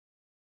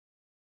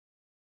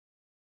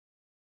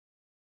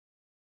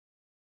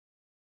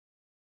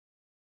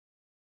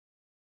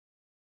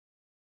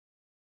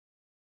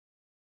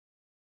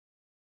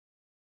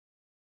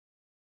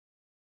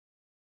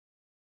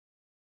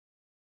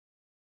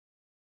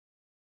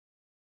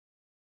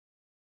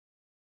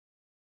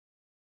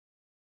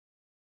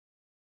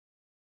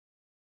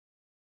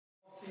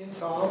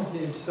Tom.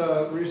 He's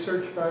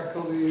research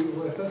faculty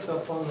with us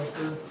up on the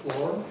 3rd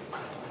floor.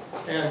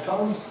 And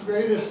Tom's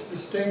greatest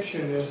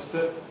distinction is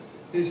that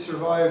he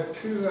survived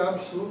 2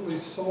 absolutely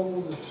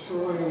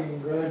soul-destroying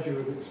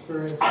graduate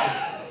experiences.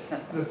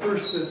 The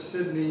first at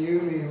Sydney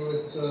Uni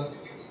with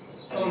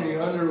Tony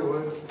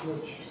Underwood,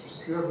 which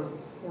if you ever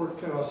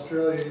worked in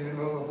Australia, you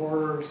know the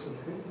horrors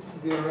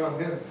of being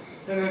around him.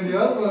 And then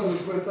the other one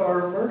was with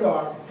our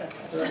Murdoch.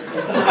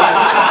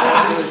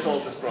 Really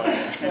soul-destroying.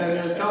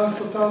 And Tom's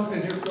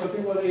been here for, I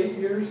think, what, 8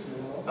 years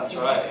now? That's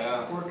right,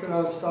 yeah. Working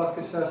on stock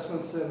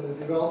assessments and the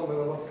development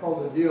of what's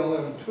called the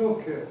DLM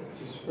toolkit,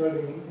 which is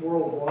spreading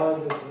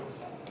worldwide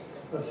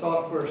as a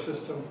software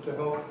system to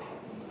help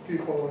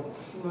people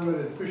with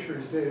limited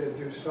fisheries data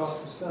do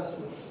stock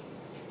assessments.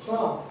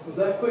 Tom, was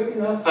that quick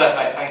enough?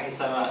 Perfect, thank you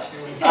so much.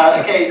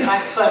 Okay,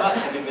 thanks so much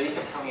everybody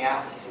for coming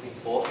out to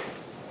the talk.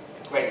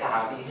 It's great to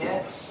have you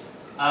here.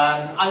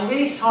 I'm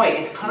really sorry,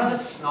 it's kind of a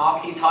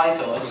snarky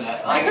title, isn't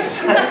it? Like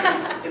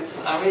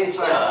I'm really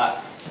sorry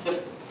about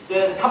that.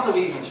 There's a couple of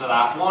reasons for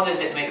that. One is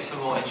it makes for a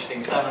more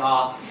interesting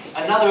seminar.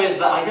 Another is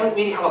that I don't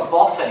really have a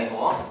boss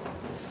anymore.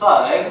 So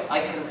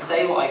I can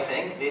say what I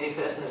think. The only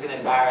person who's going to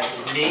embarrass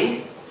is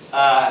me.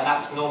 And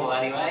that's normal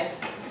anyway.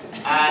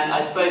 And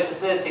I suppose the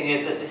third thing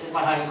is that this is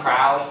my home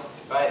crowd,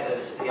 right?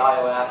 This is the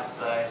IOF,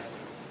 so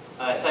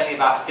it's only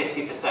about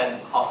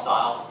 50%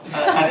 hostile.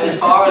 And as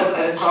far as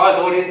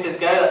audiences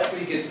go, that's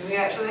pretty good for me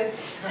actually.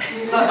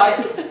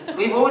 So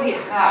we've already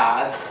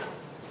had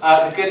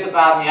the good, the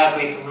bad, and the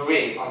ugly from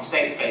Marie on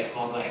state space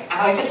modeling, and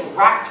I just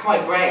racked my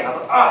brain. I was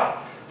like,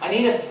 I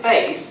need a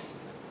face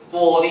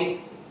for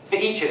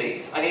each of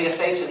these. I need a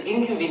face for the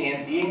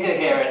inconvenient, the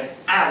incoherent,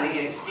 and the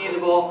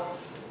inexcusable.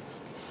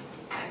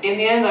 In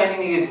the end, I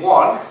only needed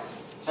one.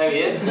 There he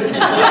is.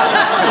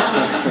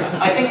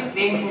 I think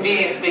the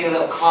inconvenience being a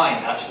little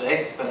kind,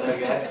 actually, but there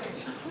we go.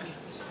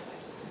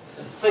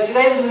 So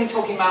today we're going to be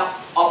talking about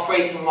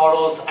operating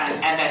models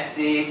and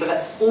MSC, so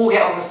let's all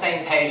get on the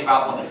same page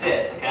about what this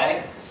is,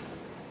 okay?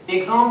 The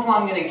example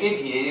I'm going to give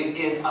you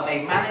is of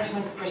a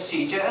management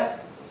procedure.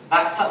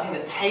 That's something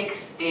that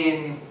takes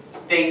in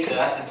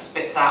data and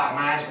spits out a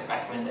management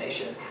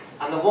recommendation.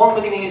 And the one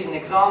we're going to use an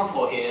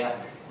example here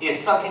is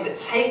something that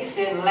takes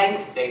in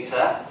length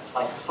data,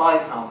 like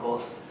size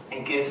samples,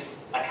 and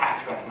gives a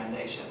catch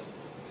recommendation.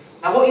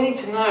 Now what you need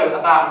to know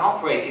about an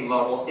operating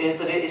model is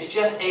that it is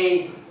just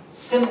a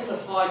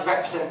simplified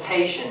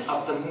representation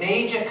of the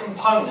major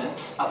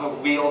components of a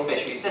real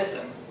fishery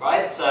system,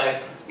 right? So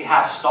we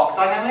have stock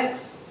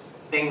dynamics,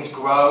 things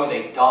grow,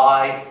 they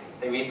die,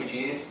 they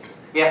reproduce.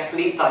 We have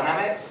fleet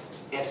dynamics,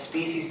 we have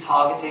species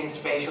targeting,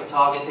 spatial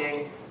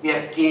targeting, we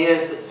have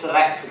gears that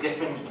select for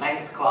different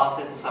length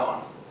classes and so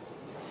on.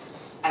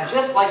 And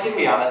just like in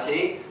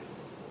reality,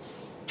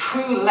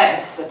 true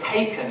lengths are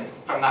taken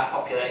from that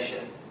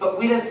population, but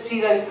we don't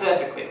see those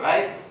perfectly,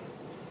 right?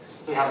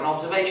 So we have an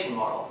observation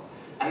model,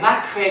 and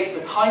that creates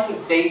the type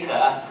of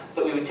data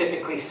that we would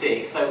typically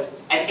see. So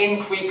an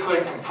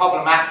infrequent and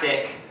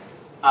problematic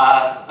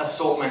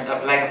assortment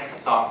of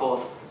length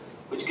samples,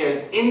 which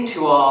goes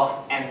into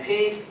our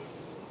MP,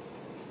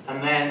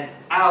 and then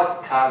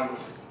out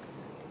comes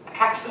a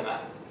catch limit,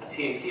 a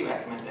TAC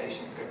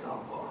recommendation, for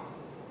example.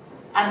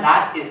 And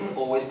that isn't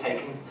always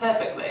taken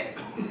perfectly.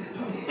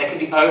 There can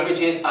be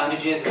overages,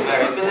 underages, and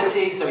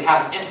variability, so we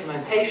have an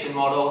implementation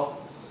model,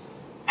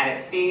 and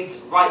it feeds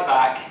right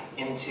back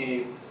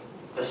into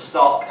the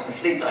stock and the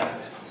fleet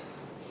dynamics.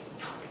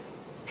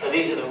 So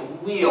these are the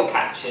real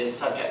catches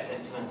subject to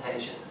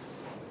implementation.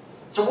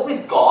 So what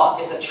we've got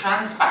is a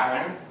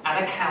transparent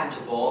and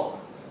accountable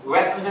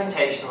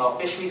representation of our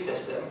fishery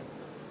system,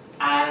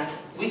 and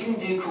we can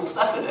do cool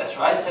stuff with this,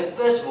 right? So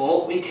first of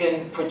all, we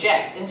can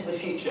project into the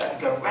future and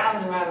go round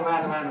and round and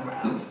round and round and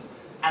round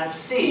and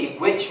see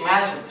which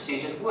management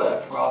procedures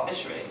work for our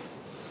fishery.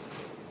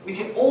 We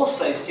can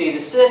also see the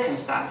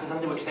circumstances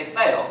under which they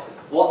fail.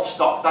 What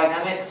stock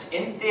dynamics,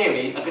 in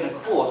theory, are going to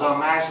cause our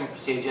management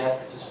procedure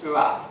to screw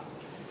up.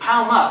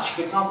 How much,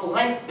 for example,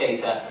 length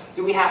data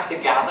do we have to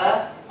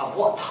gather of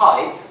what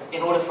type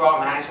in order for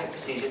our management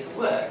procedure to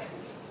work?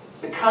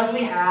 Because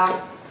we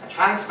have a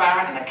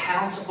transparent and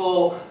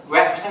accountable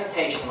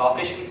representation of our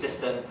fishery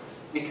system,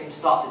 we can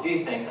start to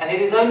do things. And it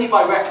is only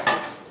by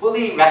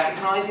fully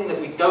recognizing that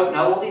we don't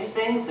know all these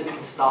things that we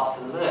can start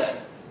to learn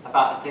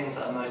about the things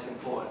that are most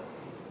important.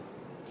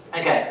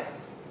 Okay,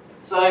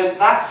 so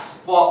that's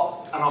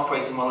what an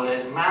operating model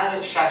is.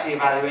 Management strategy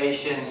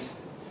evaluation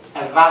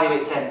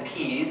evaluates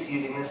MPs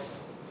using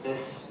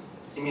this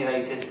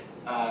simulated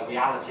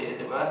reality, as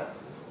it were.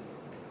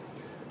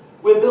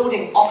 We're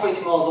building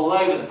operating models all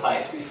over the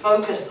place. We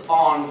focused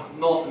on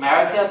North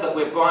America, but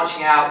we're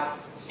branching out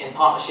in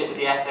partnership with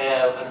the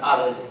FAO and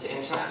others into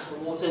international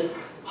waters.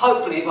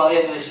 Hopefully, by the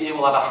end of this year,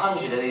 we'll have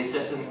 100 of these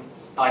system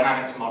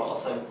dynamics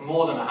models, so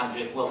more than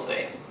 100, we'll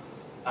see.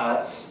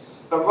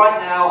 But right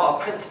now, our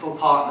principal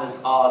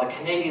partners are the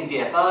Canadian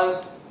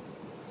DFO,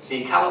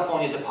 the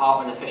California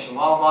Department of Fish and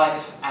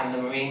Wildlife, and the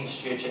Marine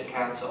Stewardship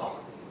Council.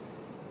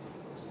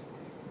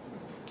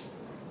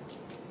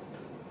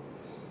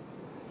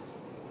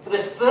 For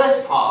this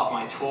first part of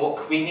my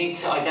talk, we need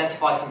to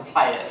identify some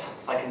players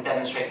so I can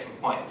demonstrate some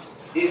points.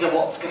 These are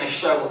what's going to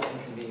show what's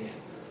inconvenient.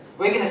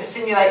 We're going to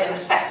simulate an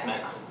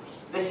assessment.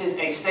 This is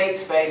a state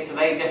space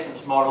delay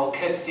difference model,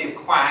 courtesy of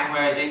Quang.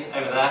 Where is he?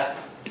 Over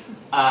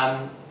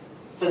there.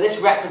 So this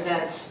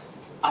represents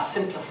a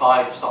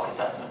simplified stock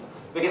assessment.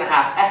 We're going to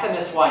have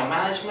FMSY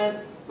management.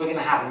 We're going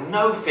to have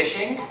no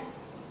fishing.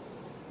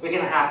 We're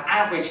going to have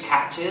average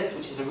catches,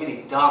 which is a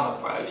really dumb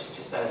approach. It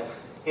just says,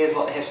 here's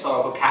what the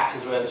historical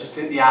catches were. Just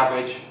do the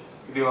average.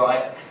 You'll be all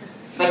right.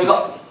 Then we've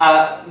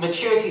got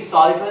maturity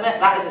size limit.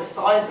 That is a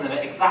size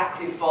limit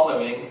exactly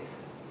following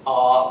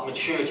our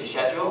maturity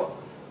schedule.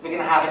 We're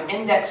going to have an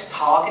index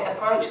target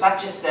approach. That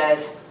just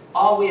says,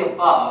 are we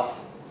above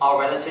our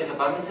relative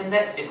abundance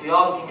index? If we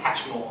are, we can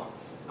catch more.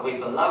 Are we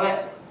below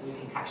it? We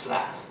can catch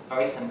less.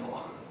 Very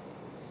simple.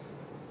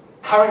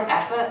 Current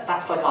effort,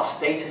 that's like our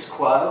status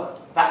quo.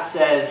 That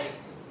says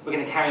we're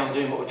going to carry on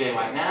doing what we're doing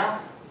right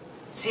now.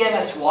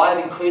 CMSY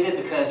I've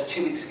included because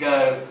 2 weeks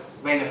ago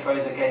Raina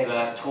Fraser gave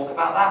a talk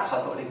about that, so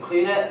I thought I'd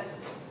include it.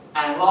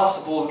 And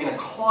last of all, we're going to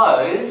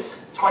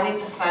close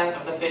 20%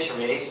 of the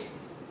fishery,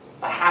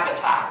 the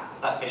habitat,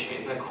 that fishery,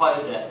 we're going to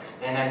close it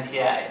in an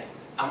MPA.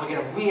 And we're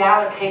going to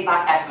reallocate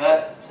that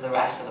effort to the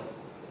rest of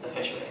the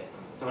fishery.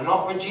 So we're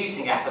not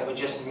reducing effort, we're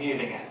just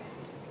moving it.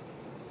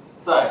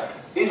 So,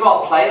 these are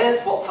our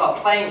players. What's our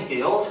playing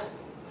field?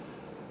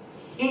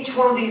 Each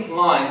one of these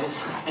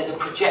lines is a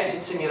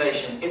projected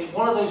simulation. It's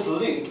one of those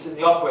loops in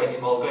the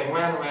operating model going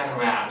round and round and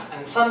round.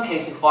 And in some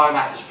cases,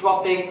 biomass is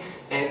dropping,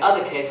 and in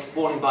other cases,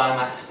 spawning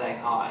biomass is staying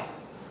high.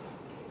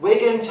 We're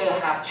going to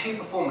have 2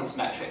 performance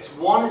metrics.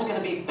 One is going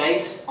to be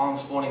based on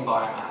spawning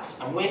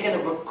biomass, and we're going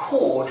to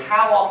record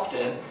how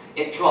often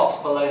it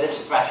drops below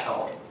this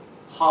threshold,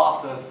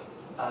 half of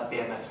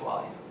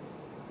BMSY.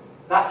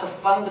 That's a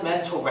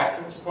fundamental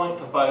reference point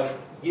for both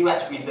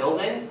US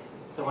rebuilding,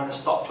 so when a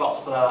stock drops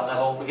below that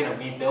level, we're going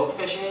to rebuild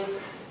fisheries.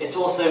 It's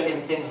also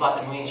in things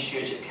like the Marine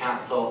Stewardship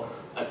Council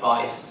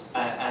advice,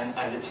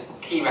 and it's a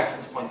key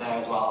reference point there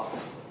as well.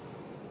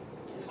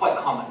 It's quite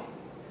common.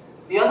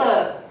 The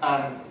other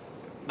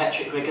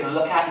metric we're going to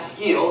look at is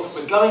yield.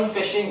 We're going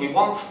fishing, we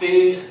want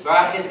food, we're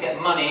out here to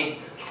get money,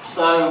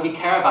 so we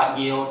care about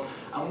yield.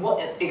 And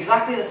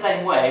exactly the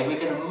same way, we're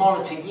going to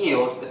monitor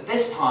yield, but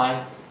this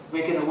time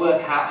we're going to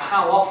work out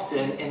how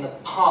often in the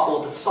part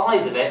or the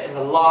size of it in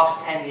the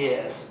last 10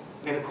 years.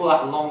 We're going to call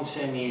that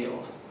long-term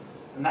yield.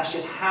 And that's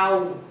just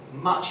how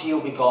much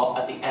yield we got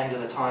at the end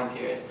of the time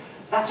period.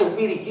 That's a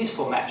really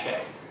useful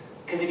metric,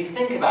 because if you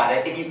think about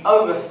it, if you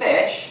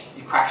overfish,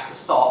 you crash the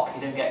stock,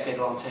 you don't get good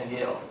long-term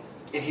yield.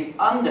 If you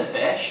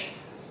underfish,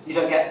 you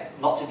don't get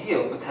lots of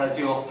yield because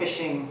you're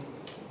fishing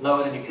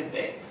lower than you could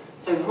be.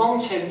 So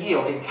long-term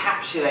yield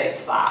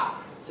encapsulates that.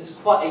 So it's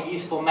quite a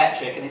useful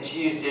metric, and it's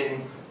used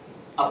in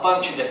a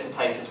bunch of different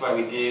places where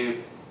we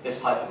do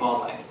this type of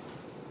modelling.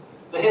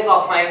 So here's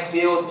our playing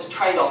field. It's a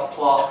trade-off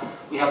plot.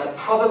 We have the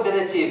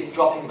probability of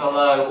dropping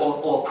below,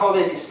 or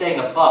probability of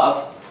staying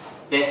above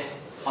this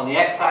on the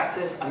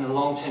x-axis, and the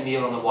long-term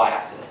yield on the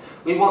y-axis.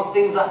 We want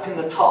things up in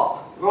the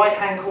top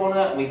right-hand corner,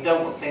 and we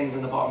don't want things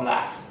in the bottom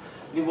left.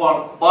 We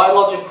want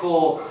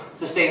biological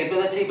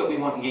sustainability, but we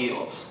want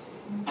yields.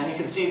 And you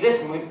can see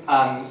this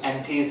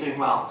NP is doing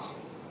well.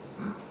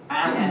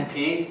 And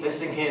NP, this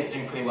thing here is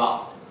doing pretty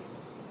well.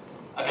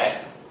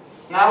 Okay,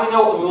 now we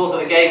know what the rules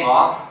of the game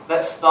are.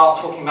 Let's start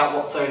talking about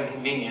what's so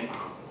inconvenient.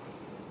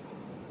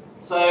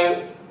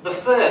 So, the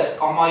first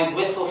on my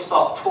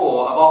whistle-stop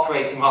tour of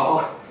operating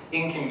model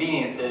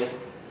inconveniences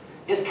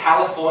is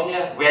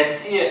California red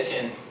sea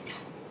urchin.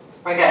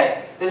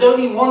 Okay, there's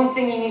only one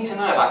thing you need to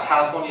know about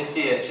California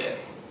sea urchin.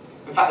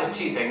 In fact, there's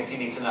 2 things you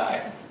need to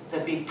know to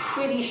be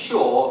pretty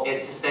sure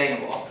it's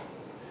sustainable.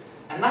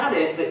 And that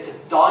is that it's a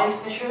dive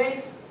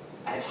fishery,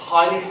 and it's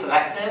highly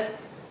selective,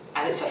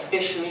 and it's a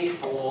fishery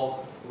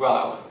for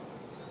roe.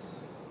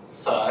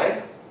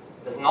 So,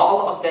 there's not a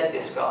lot of dead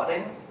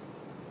discarding,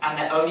 and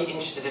they're only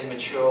interested in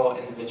mature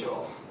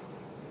individuals.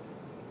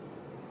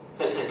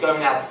 So it's a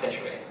go-now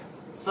fishery.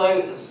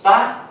 So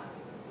that,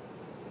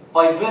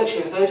 by virtue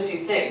of those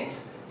 2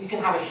 things, you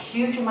can have a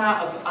huge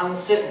amount of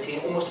uncertainty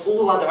in almost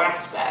all other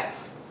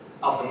aspects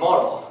of the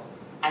model,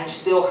 and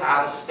still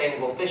have a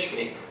sustainable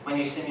fishery when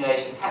you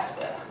simulation test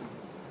it.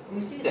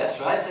 And you see this,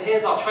 right? So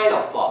here's our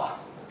trade-off plot.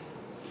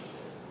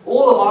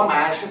 All of our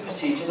management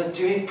procedures are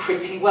doing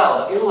pretty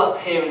well. They're all up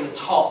here in the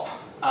top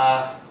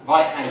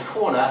right-hand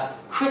corner.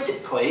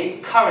 Critically,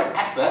 current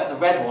effort, the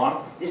red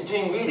one, is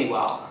doing really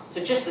well.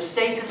 So just the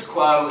status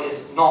quo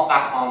is not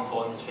that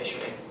harmful in this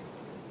fishery,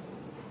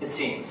 it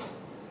seems.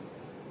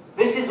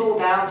 This is all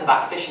down to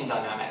that fishing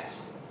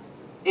dynamics.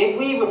 If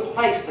we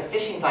replace the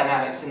fishing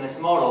dynamics in this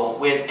model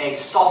with a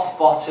soft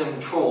bottom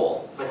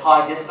trawl with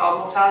high discard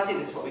mortality,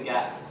 this is what we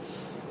get.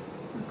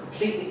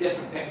 Completely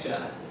different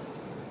picture.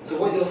 So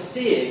what you're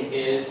seeing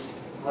is,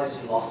 I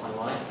just lost my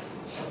line.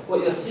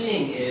 What you're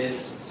seeing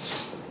is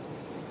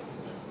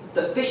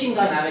that fishing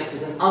dynamics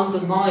is an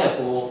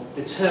undeniable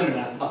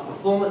determinant of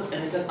performance,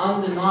 and it's an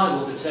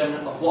undeniable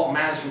determinant of what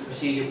management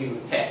procedure we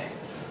would pick.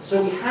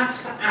 So we have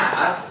to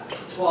add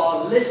to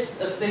our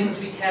list of things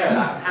we care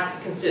about and have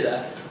to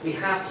consider, we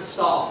have to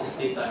start off with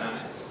fleet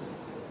dynamics.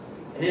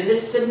 And in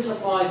this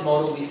simplified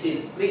model, we see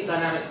that fleet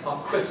dynamics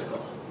are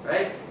critical,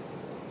 right?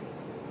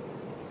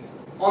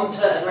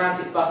 Onto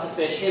Atlantic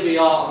butterfish, here we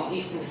are on the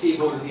eastern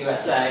seaboard of the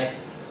USA.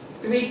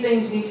 3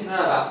 things you need to know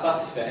about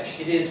butterfish.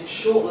 It is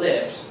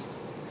short-lived.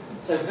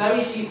 So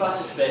very few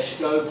butterfish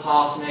go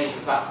past an age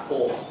of about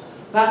 4.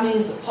 That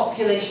means the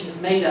population is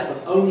made up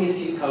of only a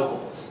few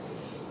cohorts.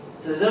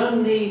 So there's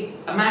only,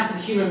 imagine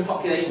the human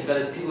population,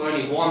 but people are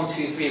only 1,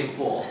 2, 3, and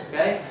 4.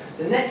 Okay?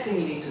 The next thing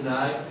you need to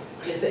know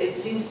is that it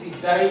seems to be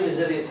very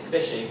resilient to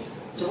fishing.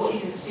 So what you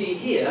can see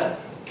here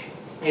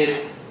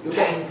is you're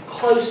getting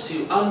close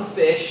to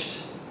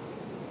unfished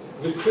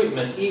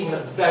recruitment, even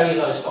at very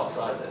low stock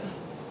sizes.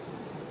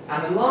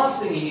 And the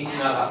last thing you need to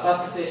know about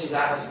butterfish is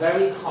that it has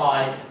very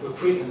high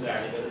recruitment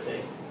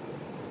variability.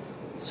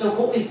 So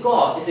what we've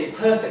got is a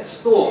perfect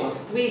storm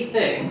of 3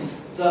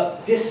 things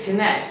that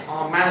disconnect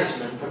our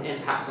management from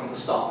impacts on the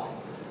stock.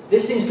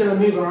 This thing's going to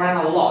move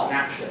around a lot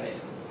naturally.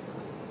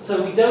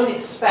 So we don't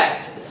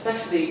expect,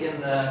 especially in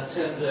the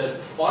terms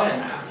of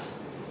biomass,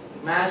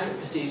 management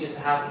procedures to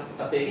have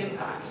a big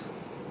impact.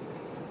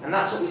 And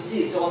that's what we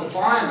see. So on the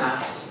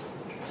biomass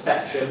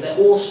spectrum, they're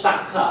all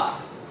stacked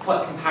up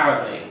quite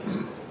comparably.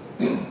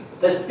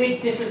 There's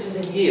big differences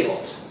in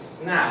yield.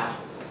 Now,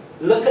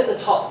 look at the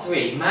top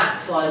 3,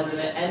 max size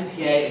limit,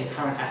 MPA, and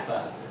current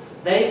effort.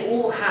 They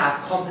all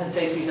have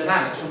compensatory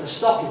dynamics. When the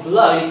stock is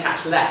low, you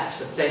catch less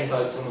for the same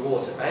boats on the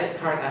water, right?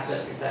 Current effort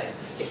is the same.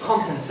 It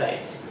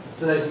compensates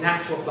for those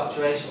natural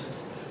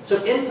fluctuations.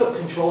 So input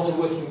controls are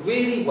working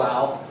really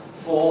well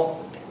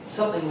for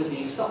something with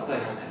these stock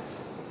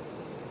dynamics.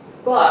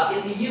 But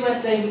in the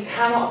USA, we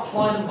cannot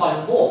apply them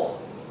by law,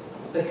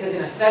 because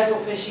in a federal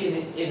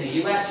fishery in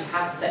the US, you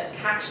have to set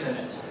catch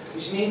limits,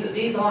 which means that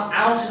these are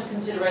out of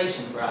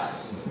consideration for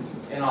us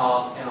in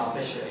our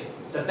fishery.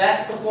 The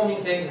best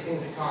performing things are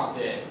things we can't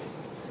do.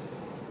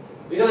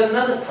 We've got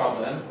another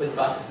problem with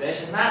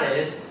butterfish, and that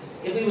is,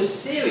 if we were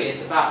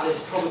serious about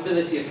this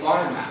probability of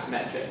biomass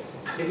metric,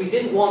 if we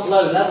didn't want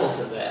low levels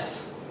of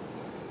this,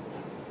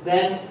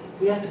 then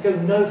we have to go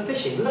no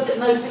fishing. Look at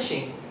no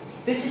fishing.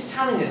 This is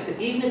telling us that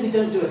even if we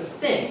don't do a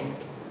thing,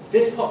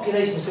 this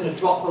population is going to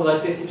drop below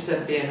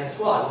 50% BMSY.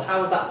 Well,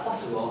 how is that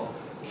possible?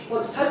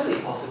 Well, it's totally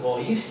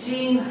possible. You've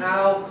seen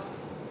how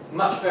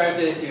much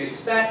variability we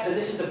expect. So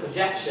this is the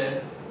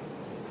projection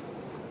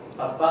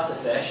of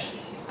butterfish,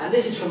 and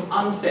this is from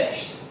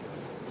unfished.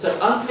 So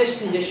unfished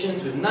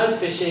conditions with no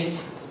fishing,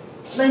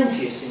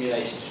 plenty of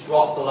simulations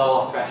drop below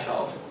our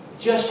threshold,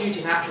 just due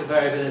to natural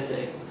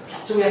variability.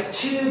 So we have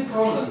 2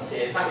 problems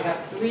here. In fact, we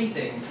have 3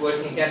 things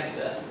working against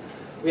us.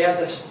 We have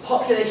the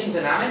population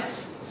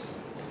dynamics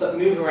that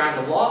move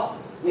around a lot.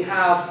 We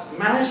have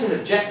management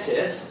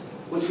objectives,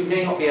 which we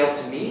may not be able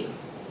to meet.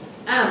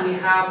 And we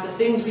have the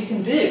things we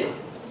can do,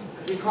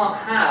 because we can't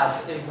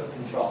have input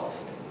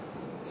controls.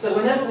 So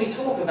whenever we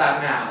talk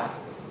about now,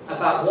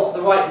 about what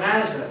the right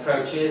management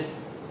approach is,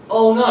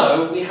 oh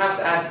no, we have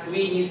to add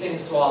 3 new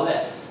things to our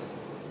list.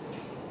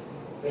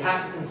 We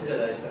have to consider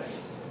those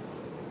things.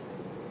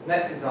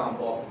 Next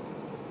example,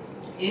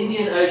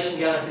 Indian Ocean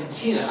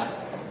yellowfin tuna.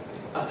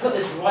 I put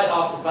this right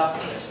after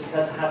butterfish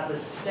because it has the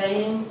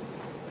same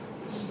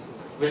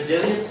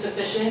resilience to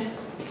fishing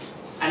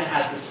and it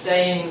has the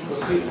same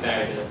recruitment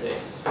variability.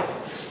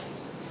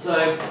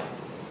 So,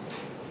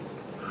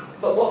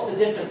 but what's the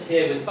difference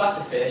here with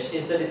butterfish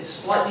is that it's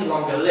slightly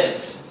longer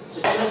lived.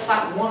 So just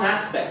that one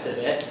aspect of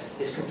it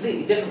is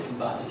completely different from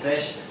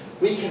butterfish.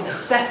 We can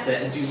assess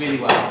it and do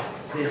really well.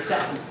 So the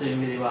assessment's doing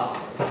really well.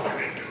 Do you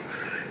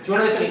want to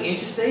know something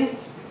interesting?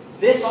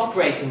 This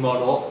operating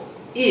model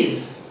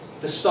is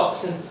the stock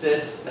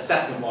synthesis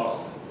assessment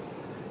model.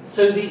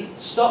 So the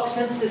stock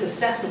synthesis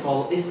assessment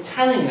model is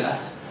telling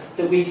us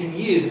that we can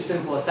use a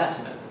simple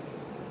assessment.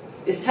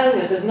 It's telling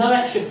us there's no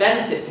extra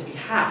benefit to be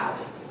had.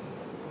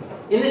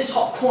 In this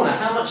top corner,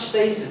 how much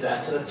space is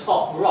there to the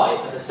top right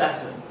of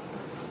assessment?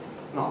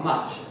 Not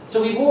much.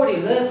 So we've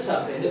already learned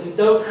something, that we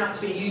don't have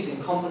to be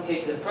using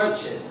complicated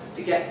approaches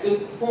to get good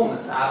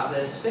performance out of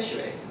this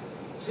fishery.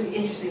 It's a really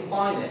interesting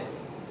finding.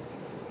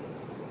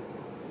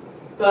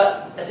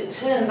 But as it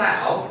turns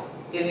out,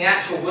 in the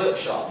actual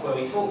workshop where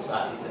we talked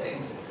about these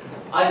things,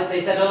 they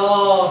said,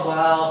 oh,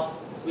 well,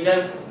 we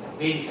don't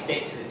really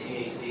stick to the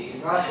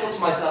TACs. And I thought to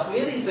myself,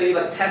 really? So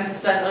you're like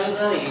 10%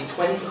 over? Are you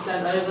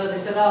 20% over? They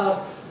said,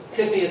 oh,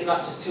 could be as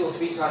much as 2 or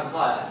 3 times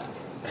higher.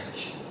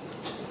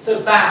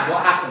 So bam,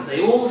 what happens?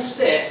 They all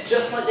sit,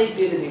 just like they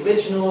did in the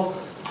original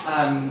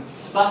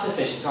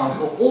butterfish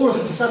example, all of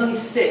them suddenly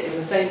sit in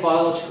the same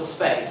biological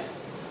space.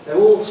 They're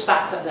all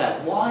stacked up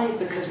there. Why?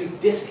 Because we've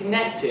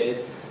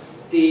disconnected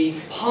the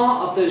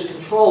part of those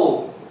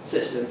control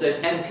systems, those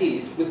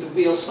MPs, with the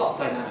real stock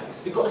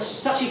dynamics. We've got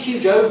such a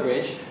huge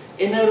overage,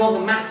 it no longer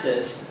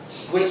matters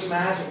which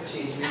management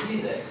procedure we're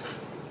using.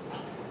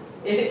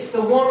 If it's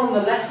the one on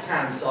the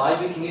left-hand side,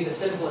 we can use a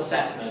simple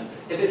assessment.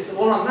 If it's the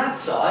one on that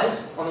side,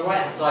 on the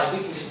right-hand side,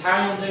 we can just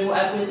carry on doing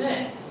whatever we're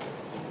doing.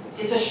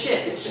 it's a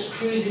ship, it's just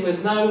cruising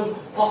with no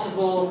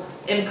possible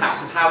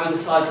impact of how we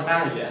decide to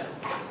manage it.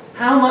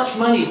 How much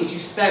money would you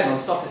spend on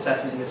stock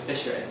assessment in this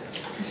fishery?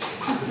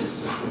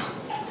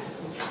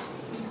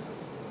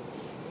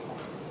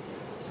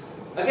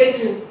 Okay,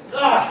 so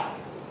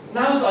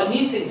now we've got a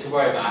new thing to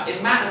worry about.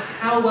 It matters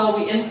how well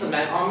we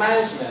implement our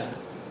management.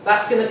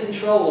 That's going to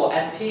control what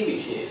FP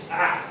we choose.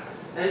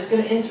 And it's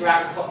going to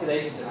interact with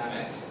population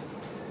dynamics.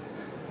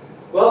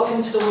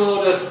 Welcome to the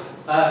world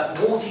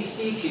of warty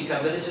sea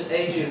cucumber. This was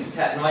Adrian's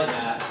pet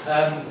nightmare.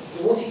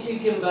 Warty sea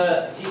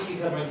cucumber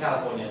in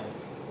California.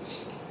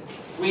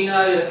 We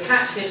know the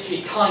catch history,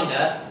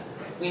 kinda.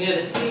 We know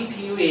the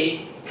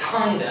CPUE,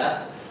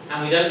 kinda.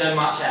 And we don't know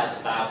much else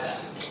about it.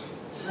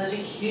 So there's a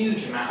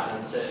huge amount of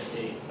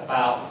uncertainty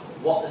about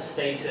what the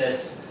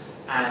status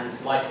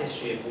and life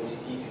history of warty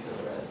sea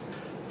cucumber is.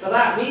 For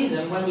that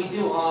reason, when we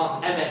do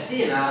our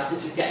MSc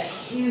analysis, we get a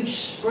huge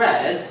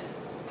spread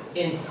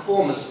in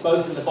performance,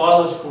 both in the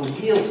biological and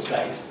yield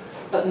space.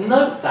 But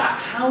note that,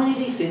 how many of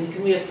these things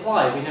can we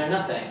apply if we know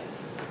nothing?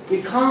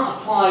 We can't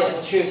apply a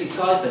maturity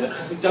size limit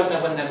because we don't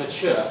know when they're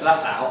mature, so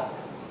that's out.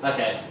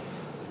 Okay.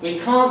 We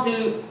can't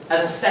do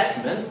an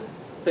assessment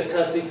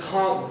because we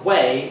can't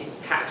weigh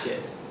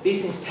catches.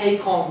 These things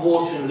take on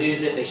water and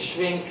lose it, they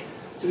shrink.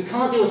 So we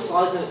can't do a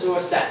size limits or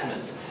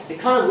assessments. It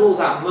kind of rules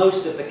out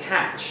most of the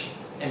catch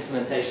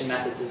implementation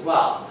methods as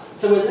well.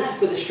 So we're left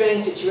with a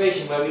strange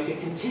situation where we could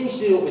continue to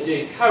do what we're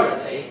doing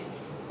currently,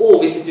 or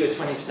we could do a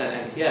 20%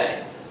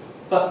 MPA.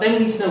 But then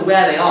we need to know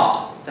where they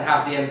are to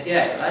have the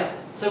MPA, right?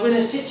 So we're in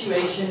a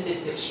situation,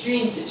 it's an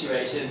extreme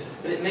situation,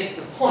 but it makes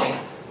the point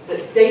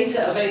that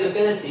data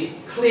availability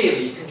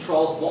clearly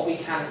controls what we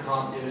can and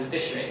can't do in a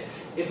fishery.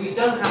 If we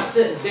don't have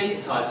certain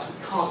data types,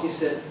 we can't do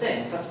certain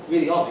things. That's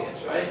really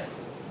obvious, right?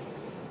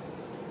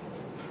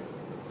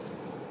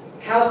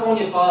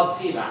 California barred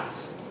sea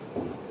bass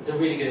is a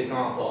really good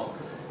example.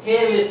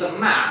 Here is the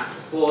map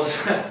for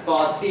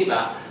barred sea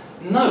bass.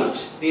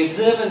 Note, the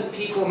observant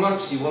people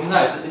amongst you will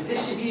note that the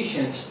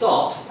distribution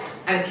stops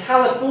and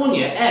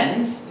California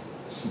ends,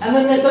 and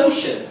then there's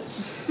ocean.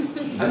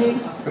 I mean,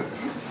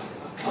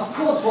 of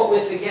course what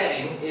we're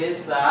forgetting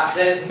is that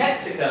there's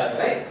Mexico,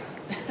 right?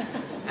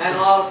 And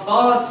our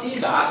barred sea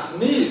bass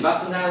move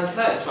up and down the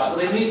coast, right? Well,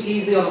 they move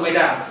easily on the way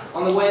down.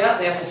 On the way up,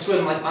 they have to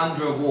swim like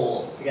under a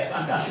wall to get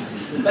back up.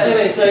 But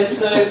anyway, so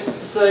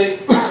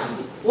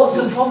what's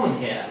the problem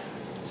here?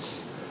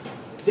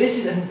 This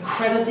is an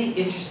incredibly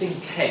interesting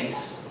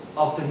case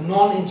of the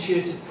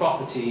non-intuitive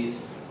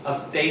properties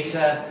of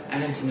data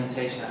and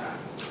implementation error.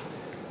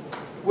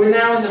 We're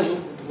now in the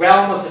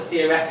realm of the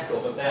theoretical,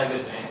 but bear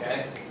with me,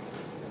 okay?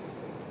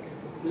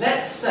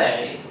 Let's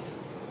say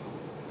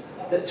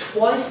that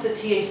twice the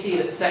TAC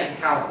that's set in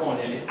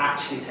California is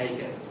actually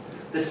taken.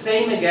 The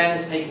same again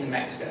is taken in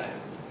Mexico.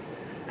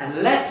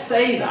 And let's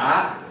say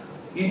that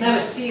you never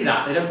see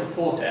that, they don't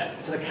report it,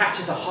 so the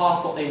catches are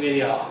half what they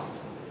really are.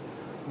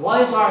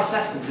 Why is our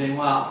assessment doing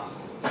well?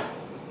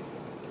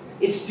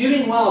 It's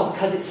doing well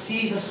because it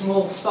sees a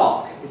small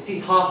stock, it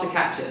sees half the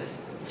catches.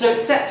 So it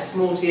sets a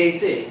small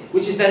TAC,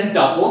 which is then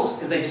doubled,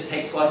 because they just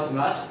take twice as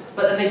much,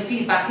 but then they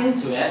feed back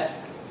into it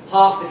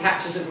half the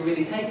catches that were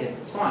really taken.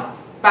 It's fine.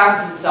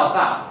 Balances itself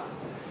out.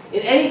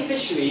 In any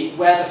fishery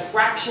where the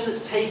fraction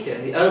that's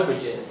taken, the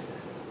overages,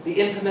 the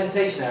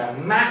implementation error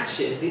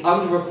matches the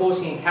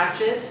underreporting in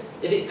catches,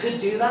 if it could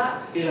do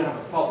that, you don't have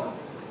a problem.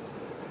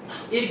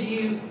 If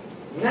you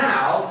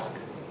now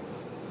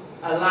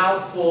allow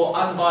for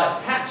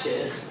unbiased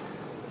catches,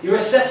 your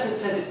assessment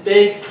says it's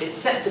big, it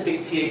sets a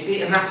big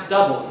TAC, and that's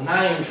doubled.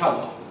 Now you're in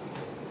trouble.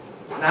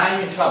 Now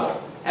you're in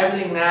trouble.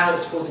 Everything now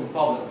is causing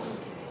problems.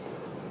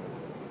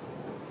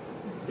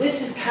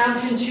 This is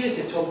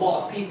counterintuitive to a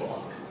lot of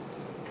people.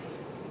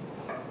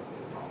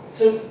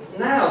 So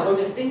now, when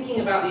we're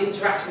thinking about the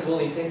interaction of all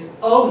these things,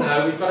 oh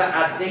no, we've got to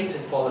add data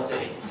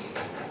quality.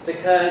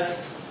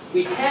 Because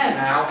we care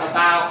now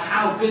about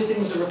how good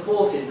things are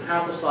reported and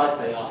how precise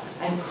they are.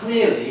 And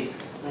clearly,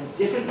 when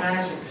different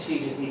management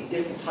procedures need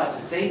different types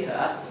of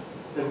data,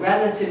 the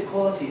relative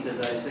qualities of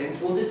those things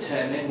will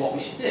determine what we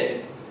should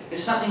do. If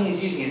something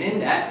is using an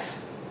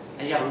index,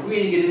 and you have a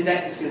really good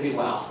index, it's going to do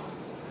well.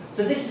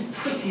 So this is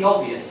pretty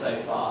obvious so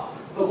far,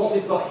 but what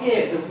we've got here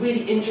is a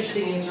really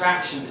interesting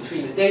interaction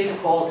between the data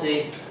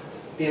quality,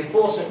 the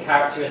enforcement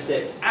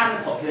characteristics, and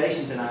the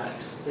population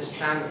dynamics, this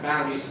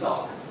transboundary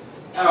stock.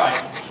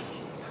 Alright,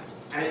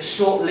 and it's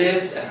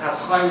short-lived and has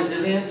high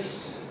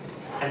resilience,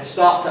 and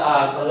starts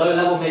at a low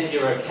level, maybe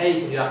you're okay,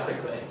 you can do that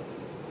quickly.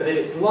 But if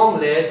it's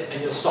long-lived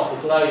and your stock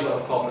is low, you've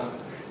got a problem.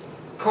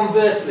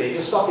 Conversely, if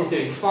your stock is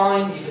doing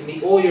fine, you can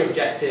meet all your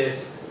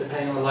objectives,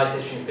 depending on the life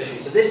history and fishery.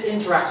 So this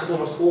interacts with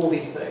almost all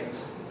these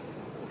things.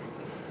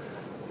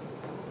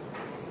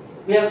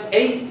 We have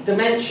 8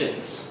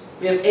 dimensions.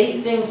 We have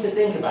 8 things to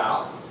think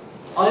about.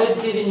 I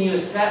have given you a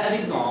set of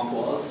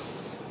examples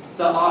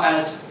that are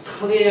as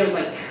clear as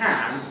I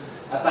can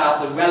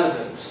about the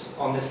relevance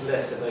on this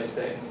list of those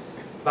things,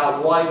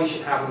 about why we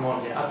should have them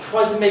on here. I've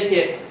tried to make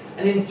it,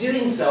 and in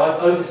doing so,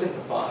 I've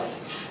oversimplified.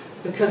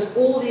 Because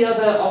all the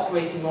other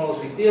operating models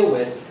we deal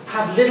with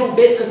have little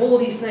bits of all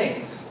these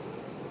things.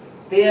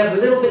 They have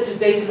little bits of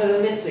data that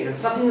are missing, and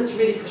something that's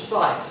really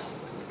precise.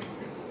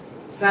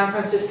 San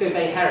Francisco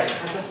Bay Herring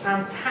has a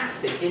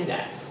fantastic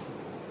index.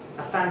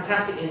 And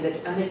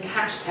they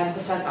catch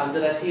 10% under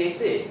their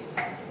TAC.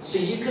 So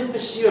you can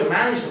pursue a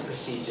management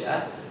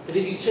procedure that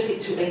if you took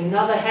it to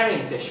another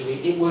herring fishery,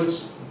 it would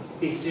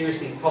be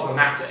seriously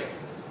problematic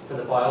for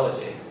the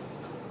biology.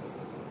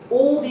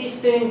 All these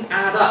things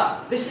add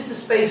up. This is the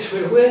space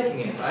we're working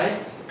in, right?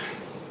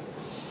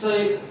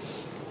 So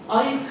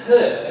I've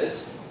heard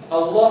a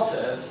lot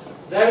of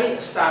very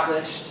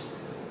established,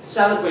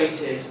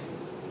 celebrated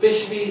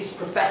fisheries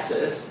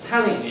professors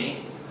telling me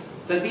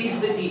that these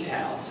are the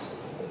details,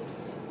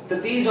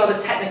 that these are the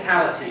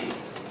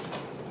technicalities,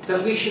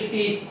 that we should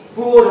be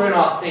broader in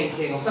our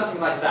thinking or something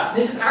like that.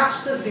 This is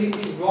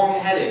absolutely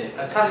wrong-headed.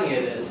 I'm telling you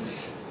it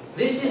is.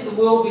 This is the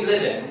world we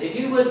live in. If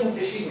you work in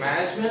fisheries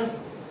management,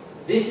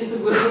 this is the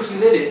world you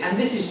live in, and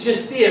this is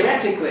just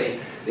theoretically.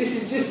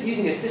 This is just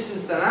using a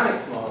systems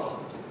dynamics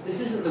model. This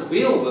isn't the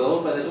real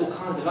world where there's all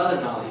kinds of other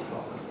gnarly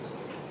problems.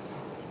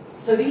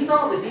 So these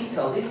aren't the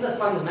details, these are the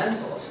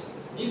fundamentals.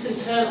 You can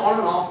turn on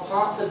and off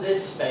parts of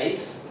this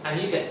space and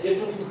you get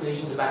different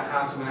conclusions about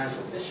how to manage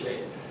your fishery.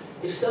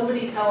 If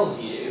somebody tells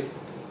you,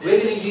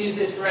 we're going to use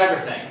this for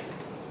everything,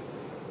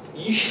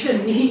 you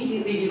should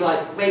immediately be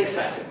like, wait a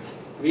second,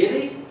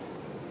 really?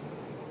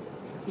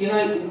 You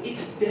know,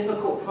 it's a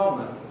difficult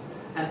problem.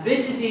 And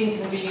this is the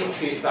inconvenient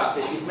truth about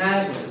fisheries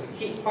management. We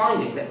keep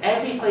finding that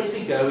every place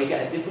we go, we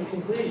get a different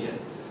conclusion.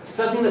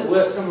 Something that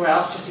works somewhere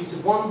else just due to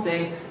one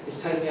thing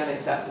is totally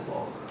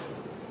unacceptable.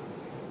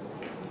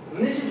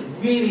 And this is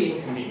really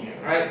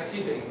inconvenient, right?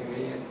 Super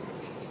inconvenient.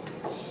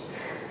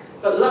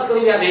 But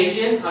luckily we have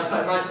Adrian. I put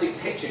a nice big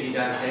picture of you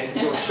down here.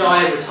 You're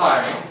shy and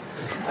retiring.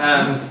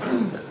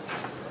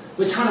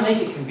 We're trying to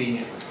make it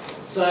convenient.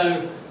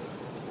 So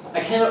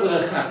I came up with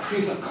a kind of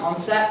proof of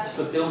concept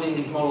for building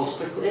these models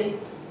quickly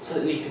so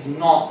that we could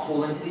not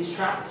fall into these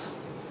traps.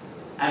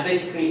 And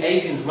basically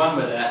Adrian's run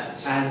with it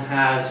and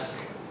has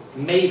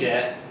made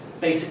it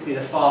basically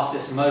the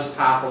fastest, most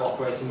powerful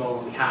operating model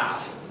we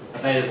have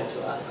available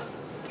to us.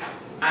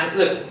 And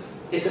look,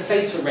 it's a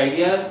face for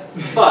radio,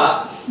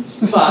 but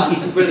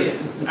he's brilliant.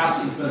 It's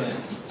absolutely brilliant.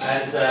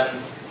 And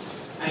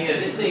you know,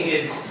 this thing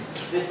is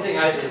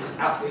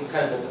absolutely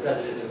incredible because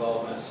of his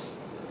involvement.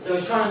 So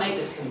we're trying to make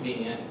this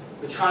convenient.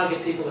 We're trying to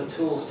give people the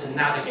tools to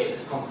navigate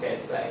this complicated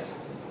space.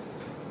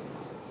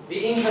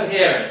 The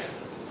incoherent.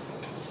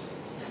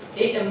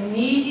 It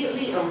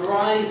immediately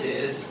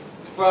arises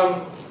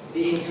from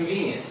the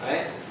inconvenient,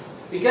 right?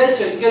 You go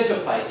to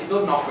a place, you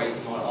build an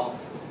operating model,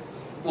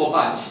 or a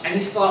bunch, and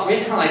you start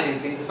realizing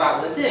things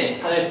about what they're doing.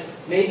 So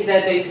maybe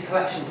their data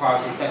collection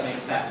priorities don't make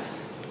sense.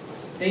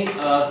 Think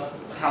of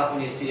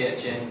California sea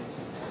urchin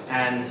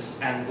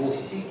and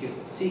water sea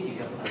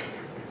cucumber.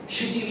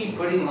 Should you be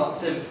putting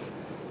lots of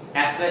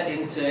effort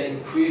into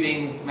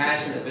improving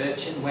management of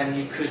urchin when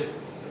you could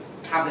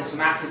have this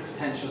massive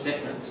potential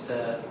difference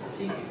to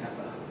sea cucumber?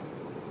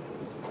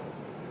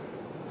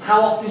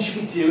 How often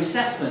should we do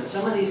assessments?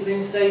 Some of these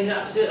things say you don't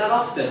have to do it that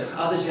often,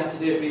 others you have to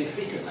do it really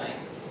frequently.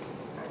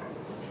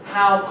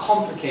 How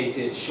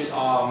complicated should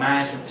our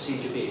management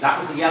procedure be? That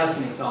was the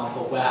elephant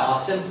example where our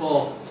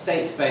simple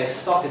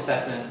states-based stock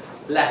assessment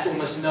left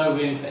almost no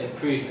room for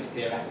improvement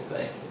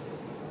theoretically.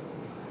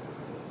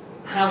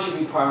 How should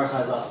we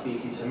prioritize our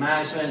species for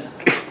management?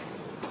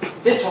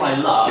 This one I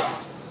love,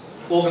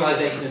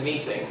 organization of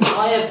meetings.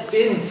 I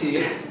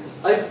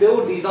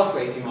build these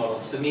operating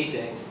models for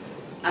meetings,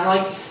 and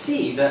I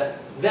see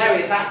that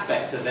various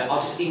aspects of it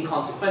are just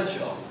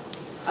inconsequential.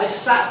 I've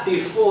sat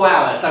through 4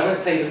 hours, I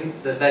won't tell you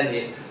the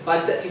venue, but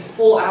I've sat through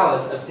 4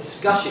 hours of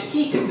discussion,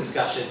 heated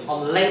discussion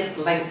on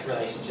length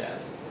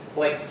relationships.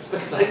 Like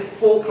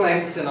fork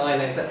lengths and eye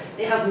lengths.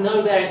 It has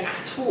no bearing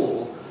at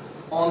all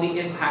on the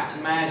impact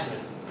of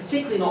management,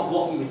 particularly not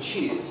what you would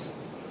choose.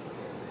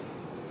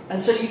 And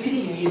so you could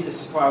even use this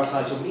to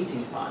prioritize your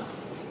meeting time.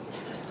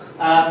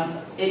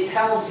 It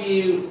tells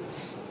you,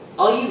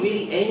 are you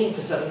really aiming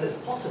for something that's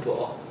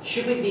possible?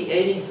 Should we be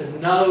aiming for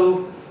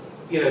no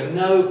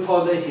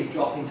probability of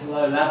dropping to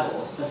low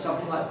levels for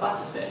something like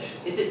butterfish?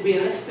 Is it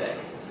realistic?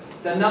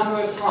 The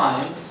number of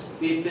times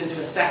we've been to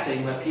a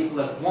setting where people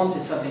have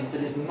wanted something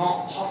that is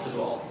not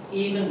possible,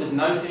 even with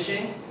no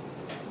fishing,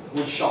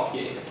 would shock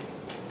you.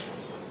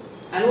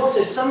 And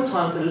also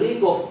sometimes the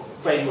legal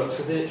frameworks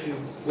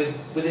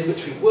within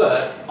which we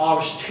work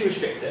are too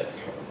restrictive,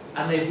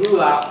 and they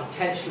rule out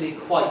potentially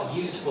quite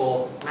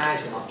useful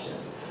management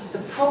options. The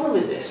problem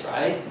with this,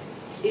 right,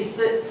 is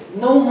that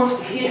no one wants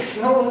to hear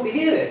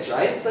this,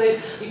 right? So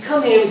you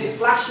come here with your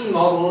flashy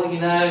model, you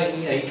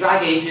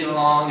drag Adrian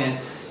along, and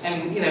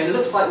it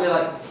looks like we're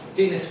like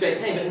doing this great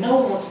thing, but no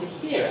one wants to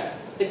hear it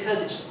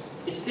because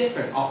it's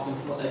different often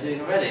from what they're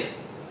doing already.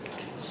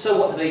 So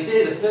what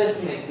do? The first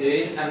thing they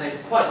do, and they're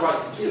quite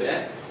right to do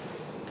it,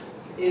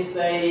 is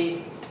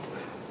they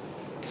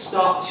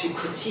start to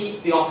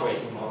critique the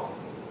operating model,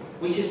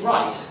 which is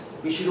right.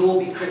 We should all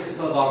be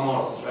critical of our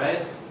models,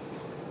 right?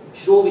 We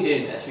should all be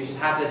doing this. We should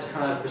have this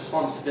kind of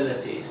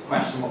responsibility to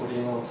question what we're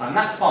doing all the time.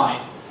 That's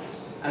fine.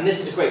 And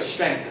this is a great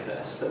strength of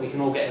this, that we can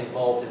all get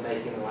involved in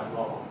making the right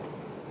model.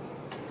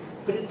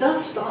 But it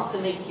does start to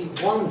make you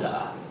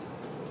wonder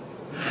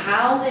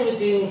how they were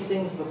doing these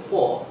things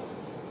before.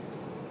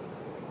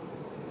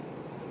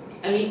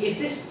 I mean, if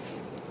this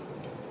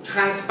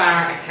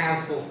transparent,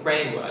 accountable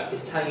framework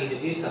is telling you to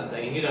do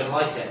something and you don't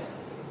like it,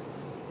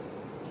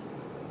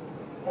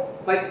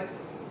 like,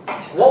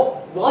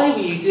 why were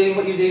you doing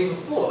what you were doing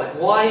before? Like,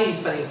 why are you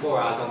spending 4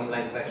 hours on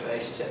length-based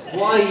relationships?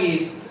 Why are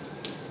you...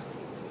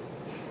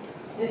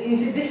 You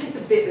see, this is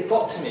the bit that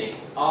got to me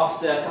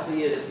after a couple of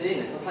years of doing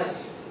this. I was like,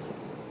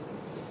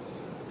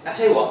 I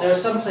tell you what, there are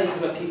some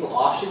places where people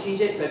are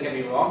strategic, don't get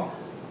me wrong,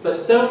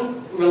 but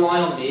don't rely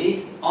on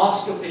me.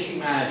 Ask your fishery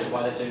manager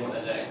why they're doing what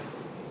they're doing.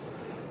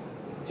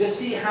 Just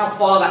see how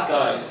far that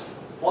goes,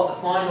 what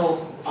the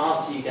final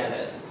answer you get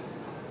is.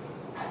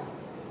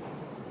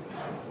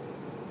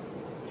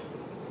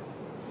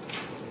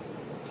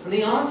 And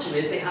the answer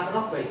is they have an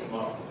operating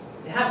model.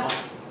 They have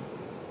one.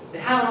 They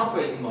have an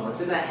operating model.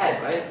 It's in their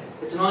head, right?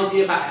 It's an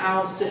idea about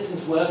how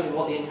systems work and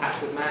what the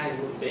impacts of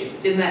management would be.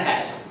 It's in their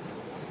head.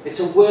 It's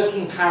a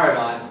working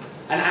paradigm,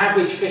 an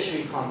average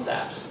fishery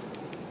concept.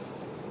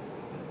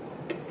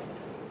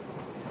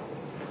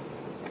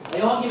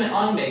 The argument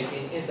I'm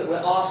making is that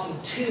we're asking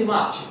too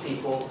much of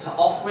people to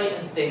operate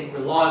and think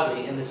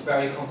reliably in this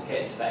very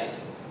complicated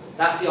space.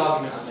 That's the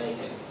argument I'm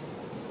making.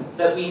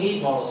 That we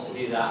need models to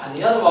do that. And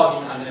the other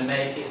argument I'm going to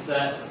make is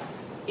that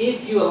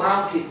if you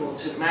allow people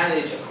to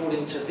manage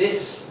according to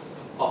this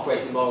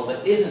operating model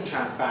that isn't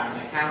transparent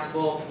and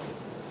accountable,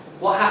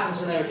 what happens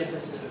when there are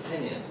differences of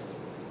opinion?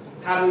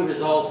 How do we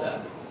resolve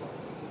them?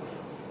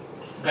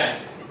 Okay.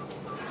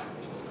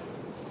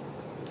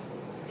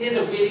 Here's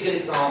a really good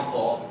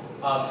example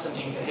of some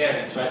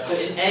incoherence, right? So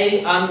in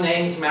a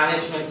unnamed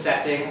management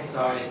setting,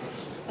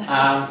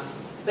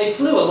 they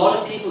flew a lot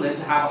of people in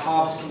to have a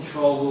harvest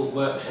control rule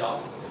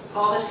workshop.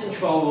 Harvest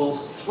control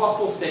rules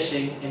throttle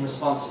fishing in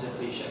response to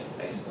depletion,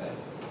 basically.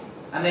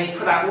 And they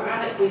put out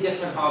radically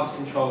different harvest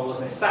control rules,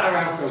 and they sat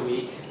around for a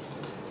week,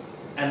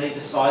 and they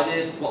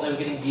decided what they were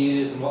going to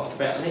use and what to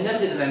threat, and they never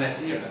did an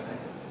MSE or anything.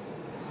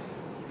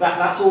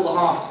 That's all the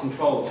harvest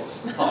control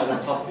rules, piled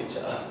on top of each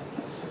other.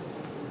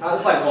 That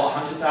was like, what,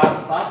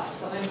 $100,000 or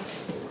something?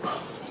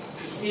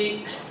 You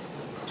see,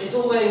 it's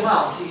all very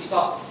well until you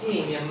start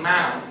seeing the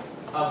amount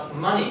of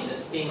money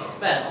that's being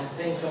spent on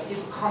things where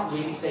people can't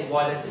really say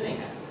why they're doing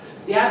it.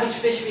 The average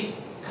fishery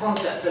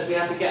concept says we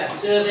have to get a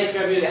survey for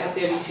everybody, it has to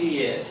be every 2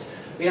 years.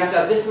 We have to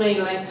have this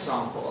many length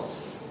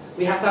samples.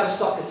 We have to have a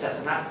stock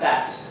assessment, that's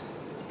best.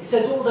 It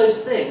says all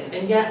those things,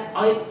 and yet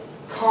I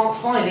can't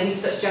find any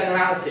such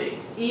generality,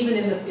 even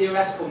in the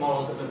theoretical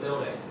models that we're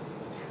building.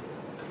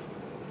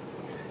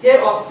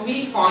 Here are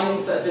 3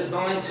 findings that are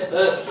designed to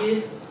irk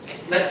you.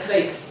 Let's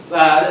say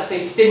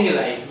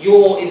stimulate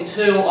your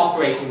internal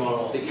operating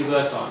model that you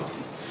work on.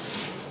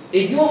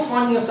 If you're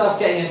finding yourself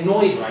getting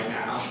annoyed right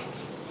now,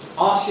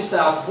 ask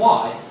yourself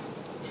why.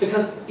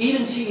 Because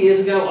even 2 years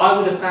ago, I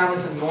would have found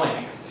this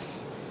annoying.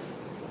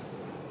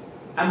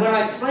 And when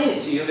I explain it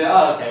to you, you'll go,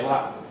 oh, okay,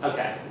 well,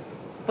 okay.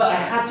 But I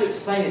had to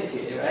explain it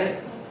to you, right?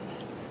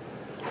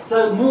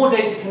 So more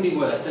data can be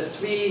worse. There's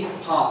 3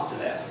 parts to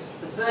this.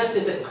 The first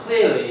is that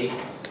clearly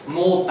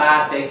more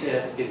bad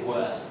data is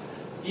worse.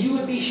 You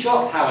would be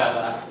shocked,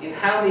 however, in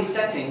how many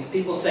settings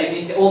people say we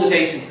need to get all the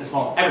data into this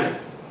model,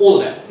 everything, all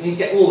of it. We need to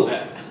get all of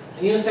it.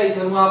 And you would say to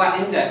them, well, that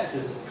index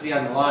is pretty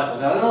unreliable.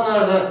 They're like,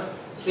 no,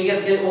 we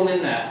get it all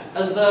in there.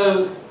 As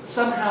though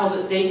somehow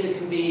that data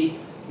can be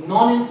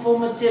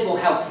non-informative or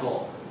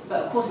helpful.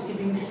 But of course it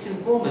can be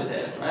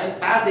misinformative, right?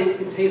 Bad data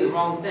can tell you the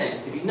wrong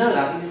things. If you know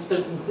that, you just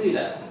don't include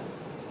it.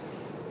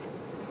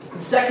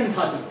 The second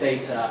type of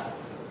data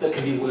that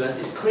can be worse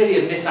is clearly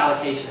a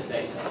misallocation of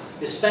data.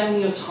 You're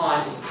spending your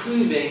time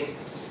improving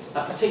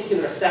a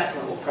particular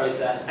assessment or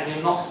process, and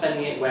you're not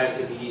spending it where it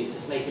could be used.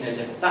 It's making no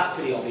difference. That's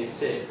pretty obvious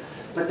too.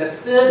 But the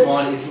third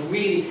one is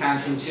really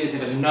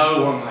counterintuitive and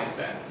no one likes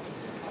it.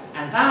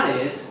 And that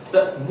is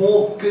that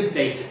more good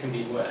data can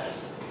be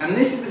worse. And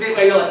this is the bit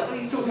where you're like, what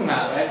are you talking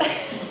about, right?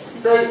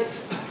 So,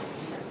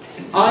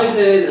 I've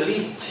heard at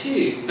least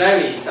 2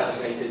 very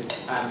celebrated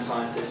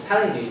scientists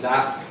telling me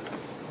that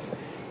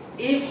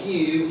if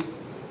you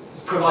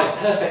provide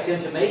perfect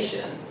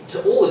information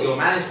to all of your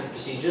management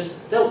procedures,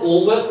 they'll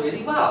all work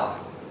really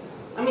well.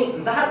 I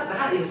mean,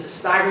 that is a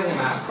staggering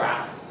amount of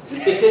crap.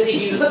 Because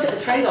if you look at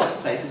the trade-off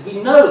places,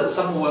 we know that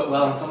some will work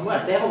well and some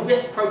won't. They have a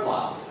risk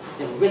profile.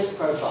 They have a risk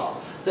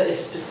profile that is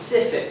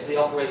specific to the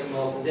operating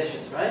model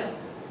conditions, right?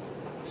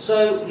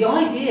 So the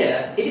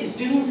idea, if it's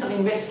doing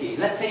something risky,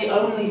 let's say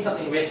only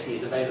something risky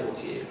is available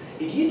to you,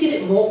 if you give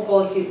it more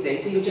quality of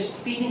data, you're just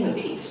feeding the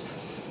beast.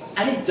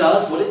 And it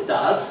does what it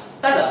does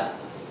better.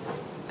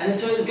 And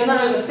so it's going to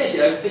overfish. It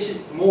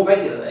overfishes more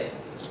regularly.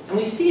 And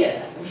we see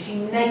it. We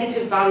see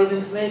negative value of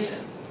information.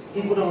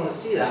 People don't want to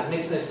see that. It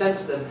makes no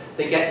sense to them.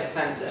 They get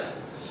defensive.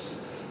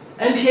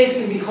 MPAs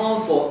can be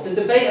harmful. The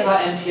debate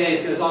about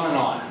MPAs goes on and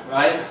on,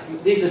 right?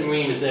 These are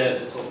marine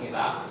reserves we're talking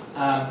about.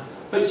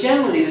 But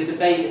generally the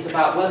debate is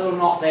about whether or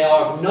not they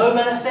are of no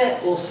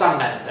benefit or some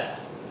benefit.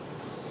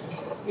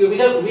 We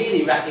don't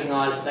really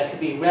recognise that there could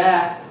be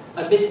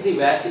admittedly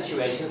rare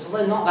situations,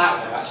 although not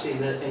that rare actually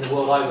in the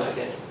world I work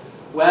in,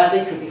 where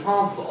they could be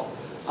harmful.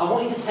 I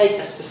want you to take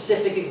a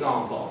specific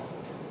example.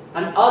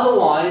 An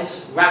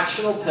otherwise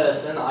rational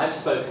person I've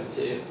spoken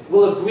to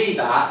will agree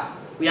that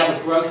we have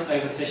a growth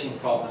overfishing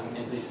problem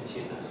in bluefin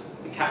tuna.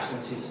 We catch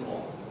them too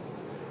small.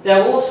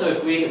 They'll also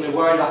agree that we're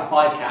worried about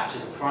bycatch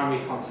as a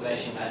primary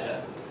conservation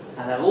measure.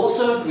 And they'll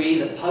also agree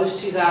that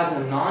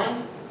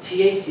post-2009,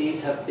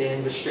 TACs have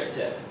been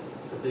restrictive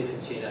for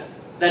bluefin tuna.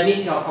 They're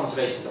meeting our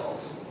conservation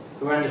goals.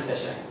 We're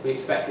underfishing. We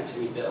expect it to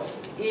rebuild,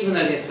 even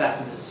though the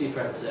assessments are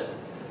super uncertain.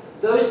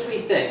 Those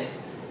three things,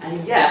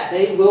 and yet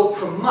they will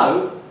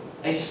promote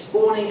a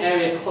spawning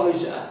area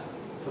closure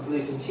for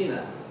bluefin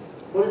tuna.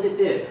 What does it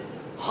do?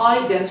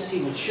 High density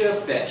mature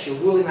fish, you're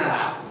ruling that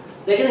out.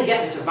 They're going to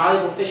get this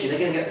valuable fishery. They're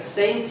going to get the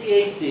same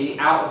TAC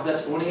out of their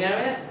spawning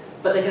area,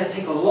 but they're going to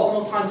take a lot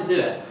more time to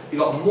do it. You've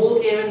got more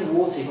gear in the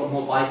water, you've got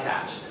more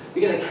bycatch.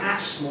 You're going to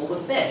catch smaller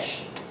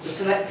fish. The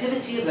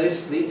selectivity of those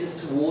fleets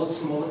is towards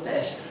smaller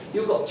fish.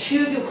 You've got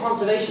two of your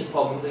conservation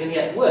problems that are going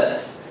to get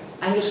worse,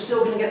 and you're still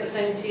going to get the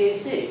same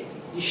TAC.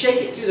 You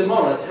shake it through the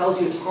model, it tells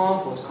you it's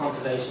harmful to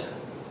conservation.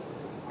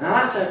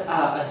 Now that's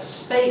a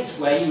space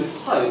where you would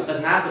hope, as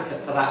an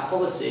advocate for that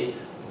policy,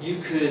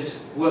 you could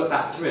work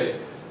that through.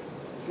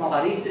 It's not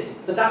that easy.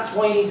 But that's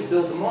why you need to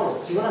build the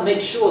model. So you want to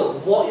make sure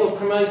that what you're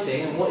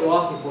promoting and what you're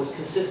asking for is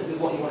consistent with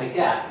what you want to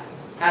get.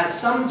 And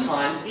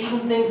sometimes, even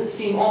things that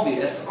seem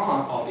obvious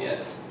aren't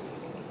obvious.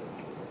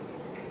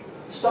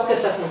 Stock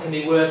assessment can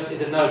be worse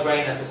is a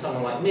no-brainer for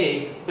someone like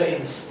me, but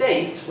in the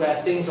States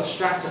where things are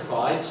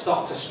stratified,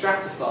 stocks are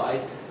stratified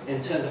in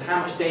terms of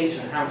how much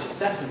data and how much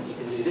assessment you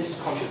can do, this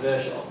is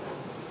controversial.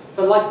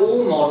 But like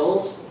all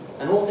models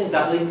and all things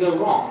out there, they can go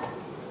wrong.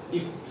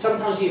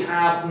 Sometimes you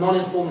have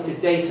non-informative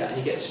data and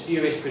you get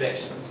spurious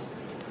predictions.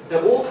 There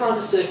are all kinds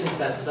of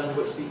circumstances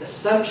under which the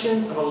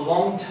assumptions of a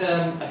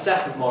long-term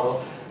assessment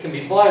model can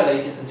be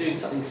violated, and doing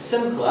something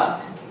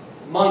simpler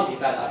might be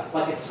better,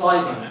 like a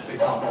size limit, for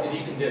example, if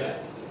you can do it.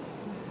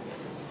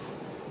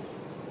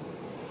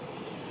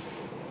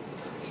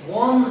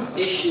 One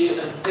issue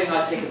and thing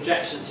I take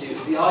objection to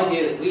is the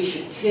idea that we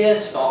should tier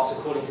stocks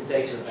according to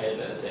data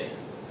availability.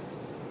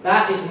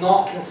 That is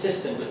not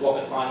consistent with what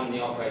we're finding in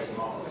the operating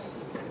models.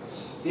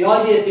 The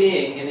idea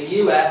being, in the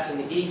US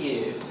and the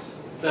EU,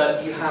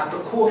 that you have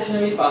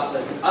precautionary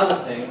buffers and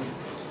other things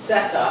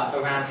set up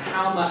around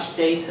how much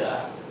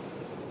data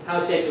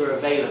are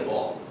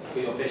available for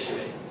your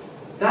fishery.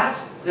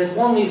 There's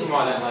one reason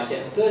why I don't like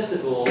it. First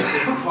of all, we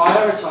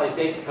prioritise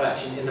data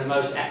collection in the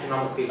most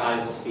economically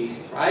valuable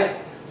species, right?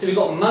 So we've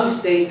got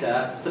most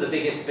data for the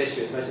biggest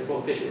fisheries, most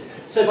important fisheries.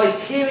 So by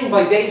tiering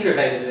by data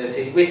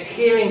availability, we're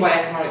tiering by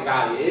economic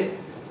value,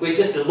 we're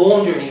just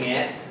laundering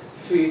it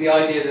through the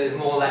idea that there's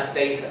more or less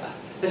data.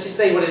 Let's just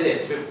say what it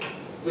is.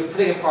 We're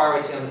putting a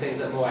priority on the things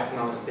that are more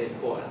economically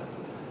important.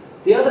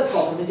 The other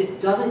problem is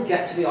it doesn't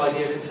get to the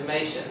idea of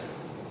information.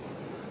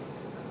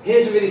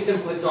 Here's a really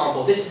simple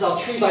example. This is our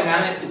true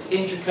dynamics. It's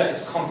intricate,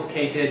 it's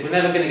complicated. We're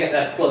never going to get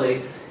there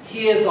fully.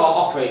 Here's our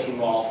operating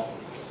model.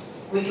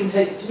 We can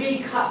take 3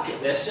 cuts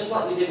at this, just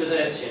like we did with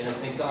urchin as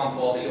an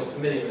example that you're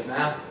familiar with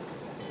now.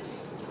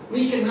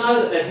 We can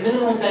know that there's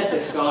minimum bed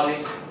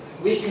discarding.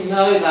 We can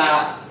know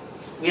that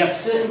we have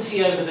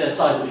certainty over the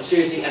size of the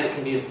maturity and it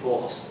can be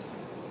enforced.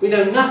 We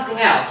know nothing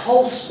else.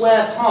 Whole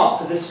square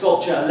parts of this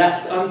sculpture are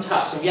left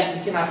untouched, and yet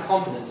we can have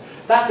confidence.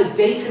 That's a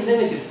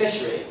data-limited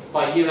fishery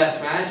by US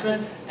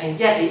management, and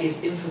yet it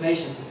is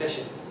information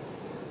sufficient.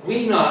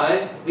 We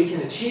know we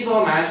can achieve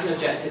our management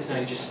objectives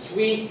knowing just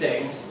 3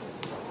 things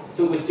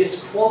that would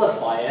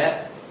disqualify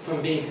it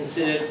from being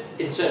considered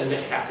in certain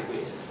risk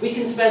categories. We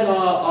can spend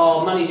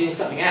our money doing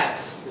something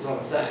else, is what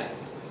I'm saying.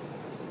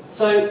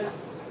 So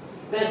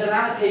there's an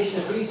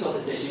allocation of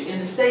resources issue. In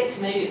the States,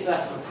 maybe it's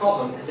less of a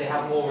problem because they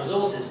have more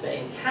resources, but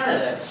in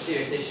Canada, it's a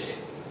serious issue.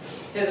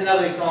 Here's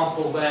another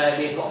example where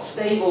we've got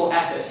stable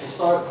effort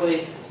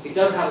historically, we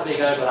don't have a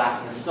big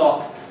overlap in the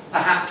stock,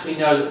 perhaps we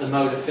know that the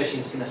mode of fishing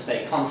is going to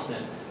stay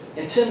constant.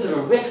 In terms of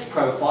a risk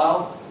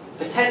profile,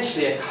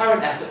 potentially a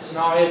current effort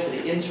scenario for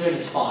the interim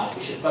is fine.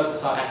 We should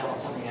focus our effort on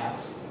something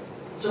else.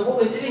 So what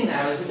we're doing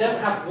now is we don't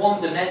have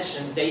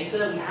one-dimension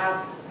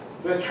data,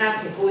 we're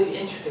accounting for all these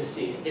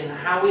intricacies in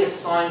how we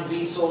assign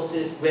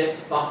resources,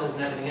 risk, buffers,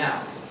 and everything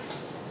else.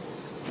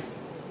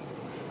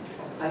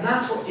 And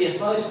that's what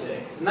DFO's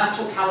doing, and that's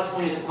what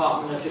California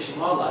Department of Fish and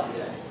Wildlife are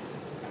doing.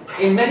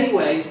 In many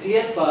ways,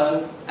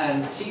 DFO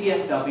and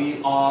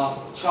CDFW are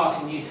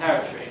charting new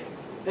territory.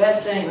 They're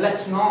saying,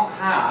 let's not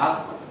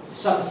have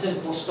some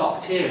simple stock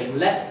tiering.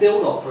 Let's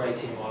build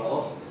operating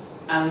models,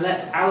 and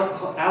let's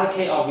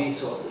allocate our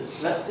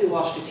resources. Let's do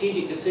our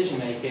strategic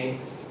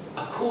decision-making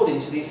according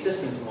to these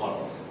systems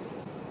models.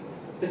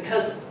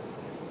 Because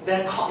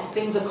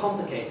things are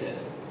complicated,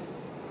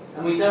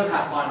 and we don't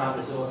have finite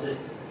resources.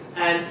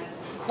 And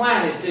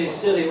Quang is doing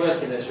sterling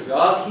work in this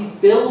regard. He's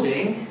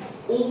building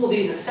all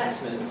these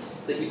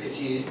assessments that you could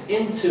use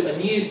into a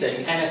new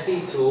thing,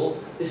 MSE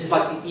tool. This is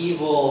like the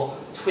evil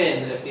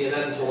twin of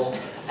DLM tool,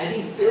 and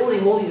he's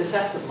building all these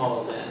assessment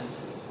models in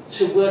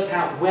to work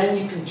out when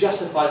you can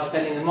justify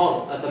spending the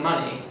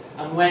money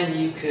and when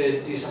you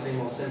could do something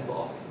more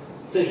simple.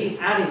 So he's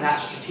adding that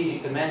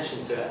strategic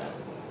dimension to it.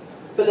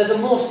 But there's a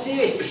more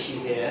serious issue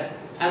here,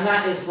 and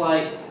that is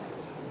like,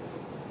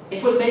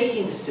 if we're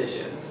making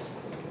decisions,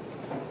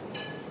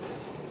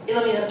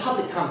 I mean, a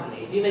public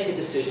company, if you make a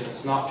decision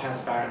that's not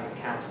transparent and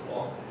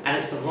accountable, and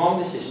it's the wrong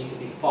decision, you could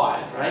be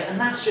fired, right? And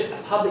that's just a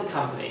public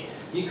company.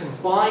 You can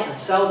buy and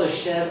sell those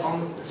shares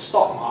on the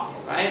stock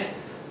market, right?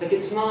 Like,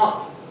 it's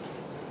not...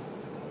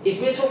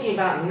 If we're talking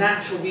about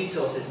natural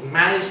resources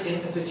managed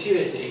in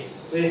perpetuity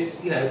with,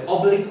 you know,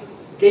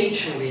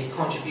 obligatory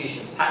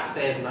contributions,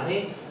 taxpayers'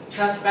 money,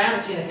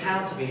 transparency and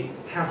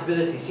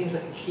accountability seems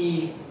like a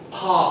key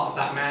part of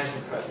that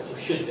management process, or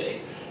should be.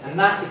 And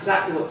that's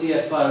exactly what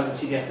DFO and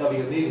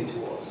CDFW are moving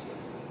towards.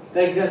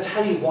 They're going to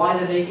tell you why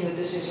they're making the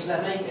decisions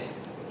they're making.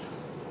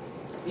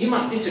 You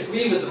might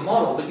disagree with the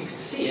model, but you can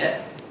see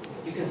it.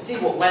 You can see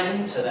what went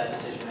into their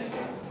decision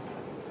making.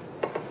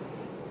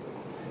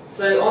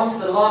 So on to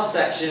the last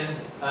section,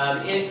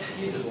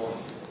 inexcusable.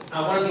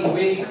 I want to be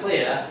really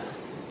clear,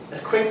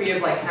 as quickly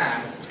as I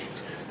can,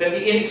 that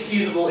the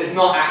inexcusable is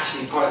not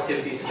actually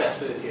productivity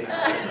susceptibility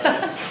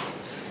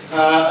analysis.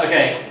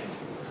 Okay.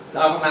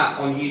 I want that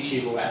on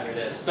YouTube or whatever it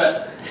is.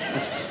 But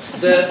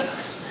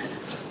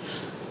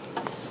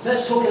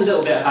let's talk a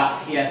little bit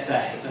about PSA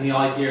and the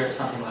idea of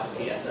something like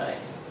PSA.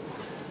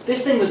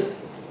 This thing was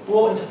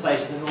brought into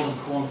place in the northern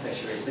prawn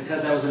fishery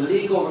because there was a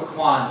legal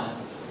requirement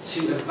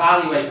to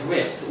evaluate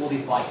risk to all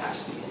these bycatch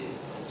species.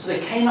 So they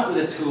came up with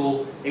a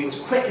tool, it was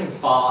quick and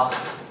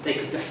fast, they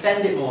could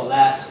defend it more or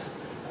less,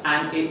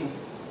 and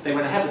they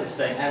went ahead with this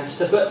thing. And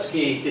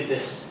Stabutsky did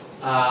this,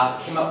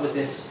 came up with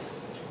this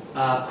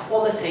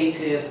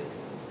qualitative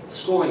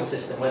scoring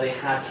system where they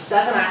had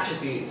 7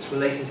 attributes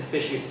relating to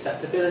fishery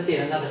susceptibility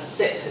and another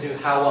 6 to do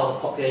with how well the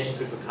population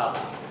could recover.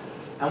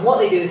 And what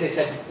they did is they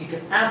said you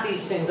could add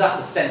these things up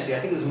essentially, I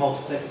think it was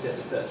multiplicative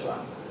the first one,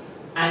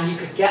 and you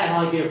could get an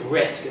idea of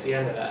risk at the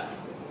end of it.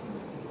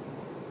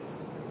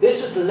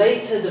 This was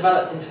later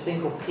developed into a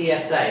thing called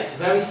PSA. It's a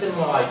very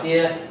similar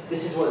idea.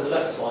 This is what it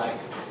looks like.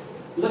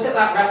 Look at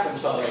that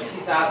reference, by the way,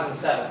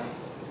 2007.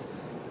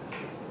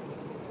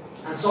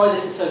 And sorry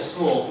this is so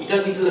small, you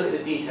don't need to look at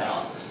the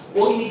details.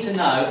 All you need to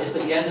know is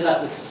that you ended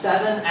up with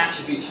 7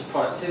 attributes for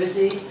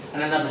productivity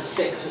and another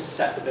 6 for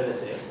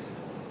susceptibility.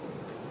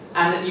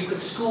 And that you could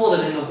score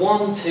them in the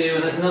 1, 2,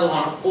 and there's another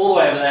one all the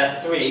way over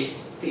there, 3,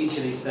 for each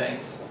of these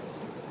things.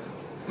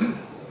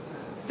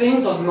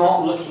 Things are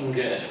not looking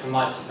good from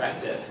my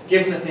perspective,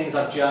 given the things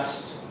I've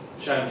just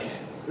shown you.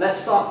 Let's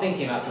start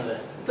thinking about some of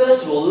this.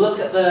 First of all, look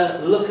at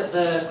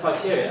the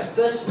criteria.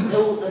 First,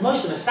 most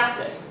of them are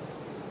static.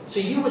 So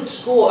you would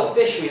score a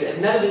fishery that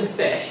had never been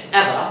fished,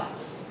 ever,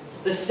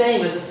 the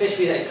same as a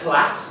fishery that had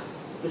collapsed,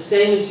 the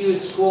same as you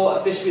would score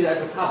a fishery that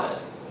had recovered.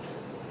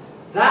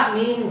 That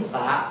means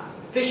that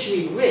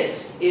fishery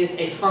risk is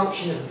a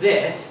function of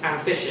this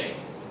and fishing.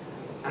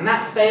 And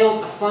that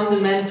fails a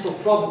fundamental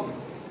problem,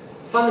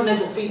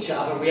 fundamental feature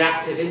of a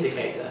reactive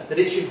indicator, that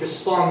it should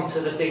respond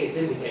to the thing it's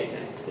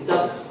indicating. It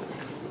doesn't.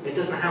 It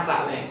doesn't have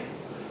that link.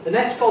 The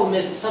next problem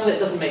is that some of it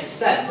doesn't make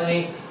sense. I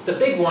mean, the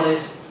big one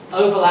is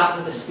overlap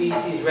with the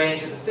species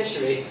range of the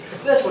fishery. The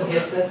first one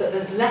here says that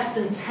there's less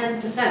than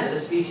 10% of the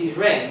species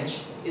range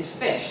is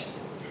fished.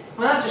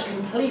 Well, that's just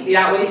completely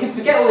out. Well, you can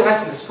forget all the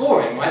rest of the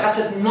scoring, right? That's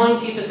a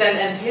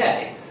 90%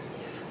 NPA.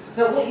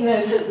 Now, what, you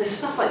know, there's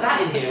stuff like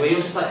that in here where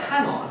you're just like,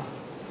 hang on.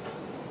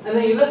 And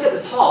then you look at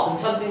the top, and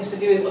some things to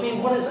do with, I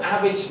mean, what has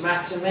average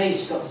maximum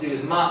age got to do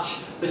with much?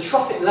 The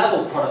trophic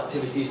level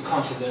productivity is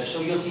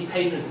controversial. You'll see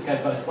papers that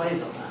go both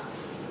ways on that.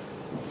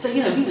 So,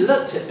 you know, we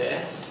looked at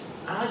this,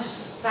 and I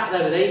just sat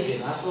there with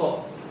Adrian, and I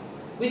thought,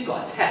 we've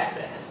got to test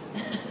this.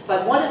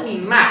 Like, why don't we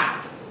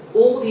map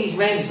all these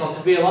ranges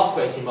onto real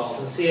operating models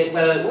and see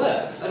whether it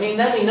works? I mean,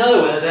 then we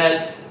know whether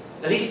there's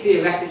at least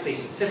theoretically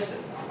consistent.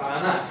 I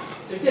don't know.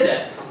 So we did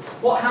it.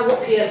 What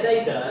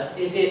PSA does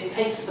is it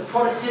takes the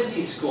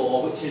productivity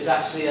score, which is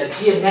actually a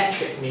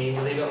geometric mean,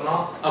 believe it or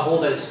not, of all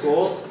those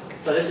scores.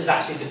 So this is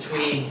actually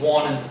between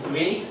 1 and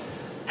 3.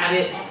 And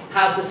it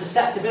has the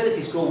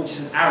susceptibility score, which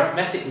is an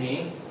arithmetic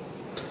mean.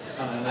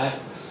 I don't know.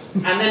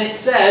 And then it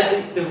says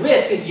that the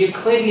risk is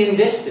Euclidean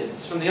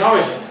distance from the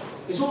origin.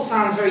 Which all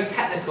sounds very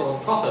technical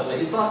and proper, but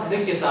you start to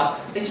think to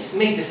yourself, they just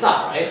made this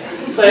up, right?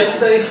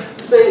 So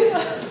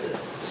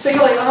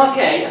you're like,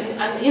 okay,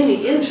 and in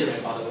the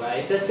interim, by the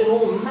way, there's been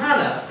all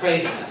manner of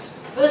craziness.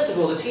 First of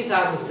all, the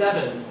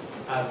 2007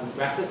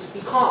 reference,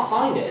 you can't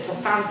find it. It's a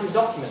phantom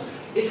document.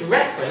 It's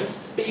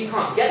referenced, but you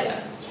can't get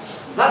it.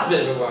 So that's a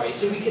bit of a worry.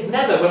 So we could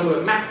never, when we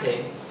were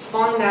mapping,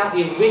 find out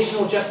the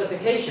original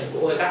justification for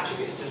all those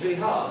attributes. It was really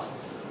hard.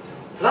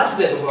 So that's a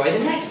bit of a worry. The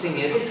next thing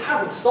is, this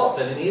hasn't stopped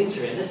them in the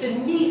interim. There's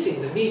been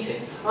meetings and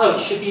meetings. Oh, it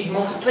should be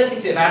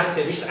multiplicative,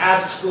 additive. We should add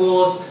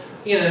scores.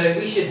 you know,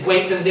 we should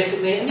weight them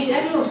differently. I mean,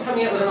 everyone's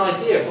coming up with an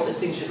idea of what this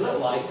thing should look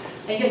like,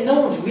 and yet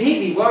no one's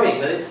really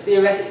worrying that it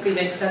theoretically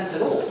makes sense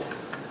at all.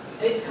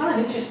 It's kind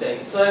of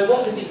interesting. So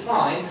what did we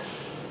find?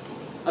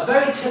 A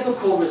very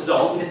typical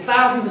result. We did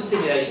thousands of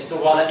simulations,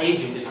 or rather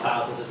Adrian did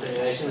thousands of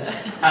simulations,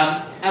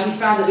 and we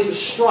found that it was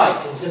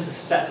striped in terms of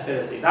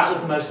susceptibility. That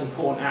was the most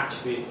important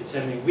attribute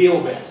determining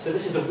real risk. So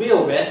this is the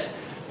real risk,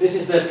 this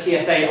is the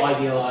PSA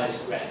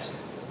idealized risk.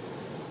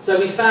 So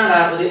we found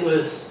out that it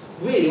was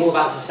really all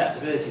about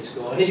susceptibility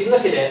score. And if you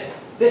look at it,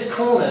 this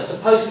corner is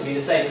supposed to be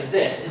the same as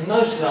this. In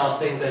most of our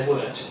things they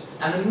weren't.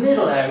 And the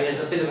middle area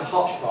is a bit of a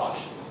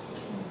hodgepodge.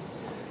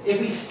 If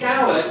we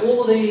scoured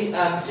all the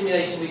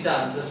simulations we've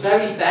done, the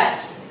very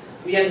best,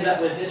 we ended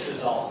up with this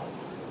result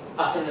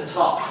up in the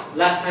top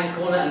left-hand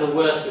corner, and the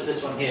worst was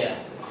this one here.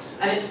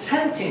 And it's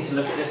tempting to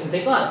look at this and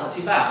think, oh, it's not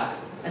too bad,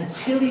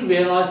 until you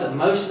realise that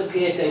most of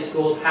the PSA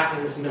scores happen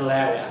in this middle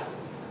area,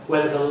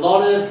 where there's a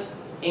lot of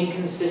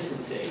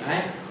inconsistency,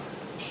 right?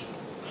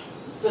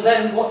 So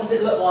then what does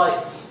it look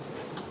like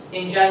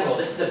in general?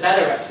 This is a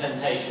better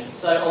representation.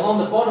 So along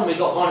the bottom we've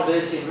got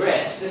vulnerability and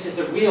risk. This is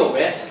the real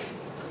risk,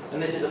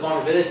 and this is the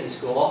vulnerability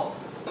score.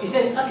 You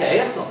think, okay,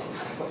 that's not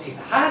too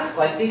bad.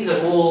 Like, these are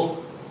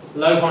all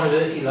low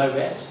vulnerability, low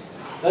risk.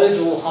 Those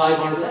are all high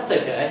vulnerability, that's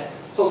okay.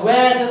 But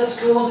where do the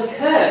scores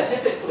occur?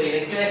 Typically,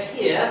 they occur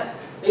here.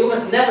 They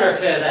almost never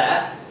occur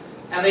there.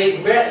 And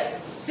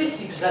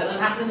 50% of them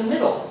happen in the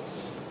middle,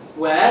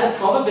 where the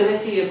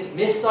probability of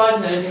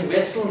misdiagnosing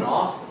risk or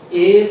not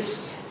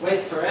is,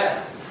 wait for it,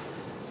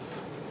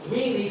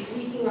 really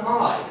freaking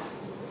high.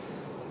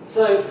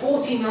 So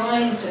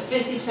 49 to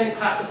 50%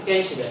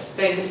 classification risk,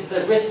 saying this is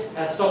a risk,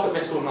 a stock at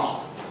risk or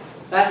not.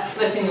 That's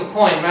flipping a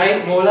coin,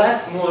 right? More or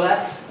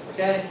less,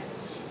 okay?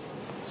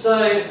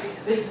 So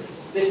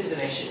this is an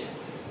issue.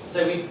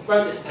 So we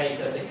wrote this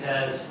paper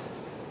because,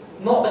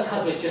 not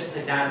because we're just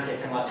pedantic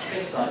and like to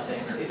criticize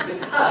things, it's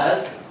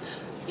because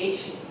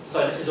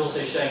so this is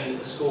also showing you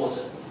that the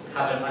scores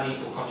have an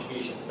unequal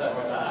contribution, don't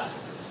worry about that.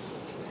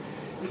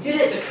 We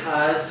did it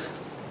because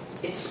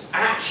it's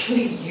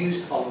actually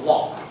used a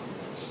lot.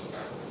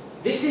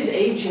 This is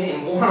Adrian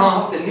in one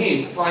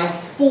afternoon finds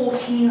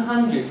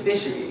 1,400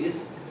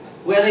 fisheries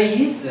where they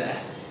use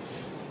this.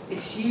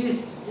 It's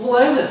used all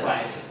over the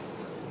place.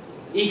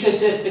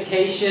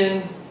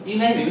 Eco-certification, you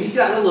name it. When you see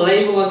that little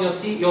label on your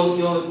seat, your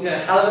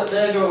halibut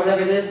burger or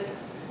whatever it is,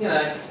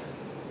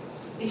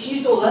 it's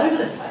used all over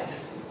the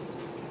place.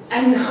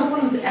 And no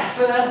one's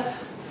ever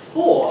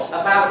thought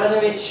about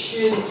whether it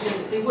should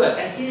intrinsically work.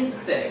 And here's the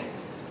thing.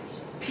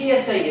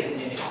 PSA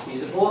isn't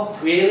inexcusable,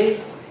 really.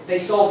 They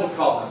solved the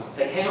problem.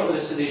 They came up with a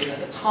solution.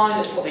 At the time,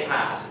 it's what they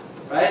had.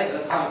 Right?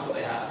 At the time, it's what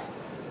they had.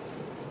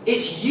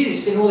 Its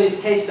use in all these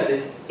case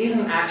studies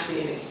isn't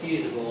actually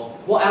inexcusable.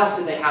 What else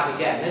did they have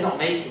again? They're not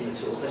making the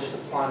tools. They're just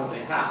applying what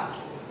they have.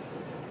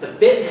 The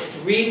bit that's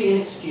really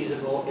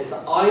inexcusable is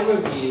that I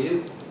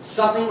review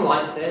something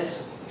like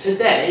this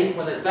today,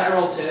 when there's better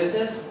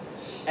alternatives,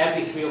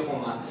 every 3 or 4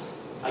 months.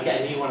 I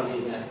get a new one of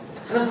these in.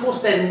 And of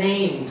course they're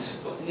named,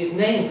 these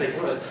names they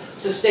come with,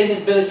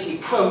 Sustainability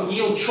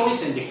Pro-Yield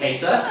Choice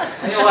Indicator,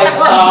 and you're like,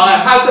 well,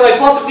 how could I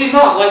possibly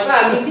not like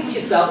that? And you think to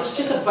yourself, it's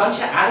just a bunch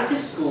of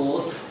additive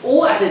scores,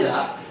 all added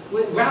up,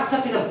 wrapped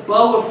up in a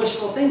bow of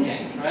wishful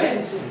thinking, right?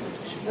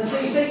 And so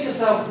you say to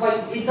yourself,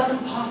 like, it doesn't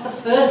pass the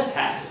first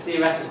test of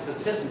theoretical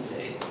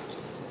consistency.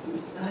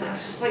 And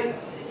it's just like,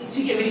 so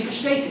you get really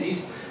frustrated.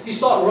 You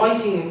start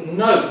writing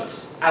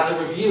notes as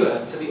a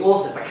reviewer to the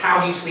authors, like, how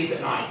do you sleep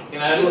at night?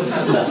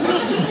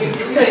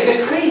 It's a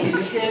bit crazy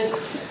because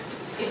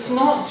it's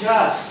not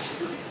just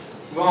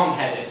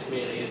wrong-headed,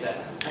 really, is it?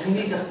 I mean,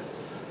 this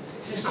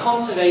is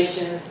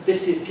conservation,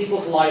 this is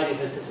people's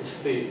livelihoods, this is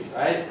food,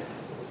 right?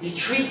 You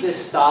treat this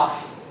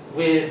stuff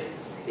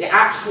with the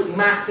absolute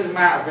massive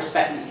amount of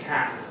respect that you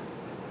can.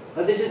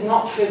 But this is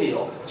not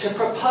trivial. To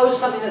propose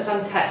something that's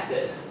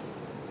untested,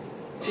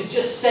 to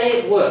just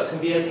say it works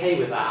and be okay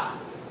with that.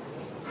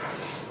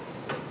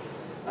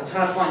 I'm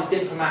trying to find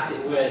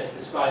diplomatic words to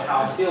describe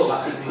how I feel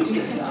about people who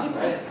do this stuff,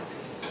 right?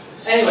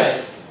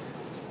 Anyway,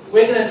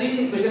 we're going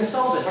to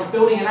solve this. I'm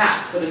building an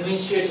app for the Marine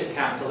Stewardship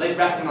Council. They've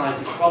recognised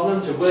these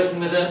problems, we're working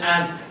with them,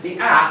 and the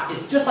app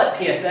is just like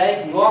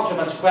PSA. You answer a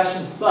bunch of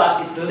questions,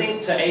 but it's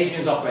linked to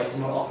Adrian's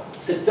operating model.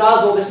 So it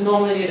does all this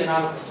non-linear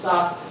dynamical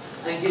stuff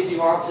and gives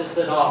you answers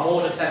that are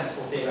more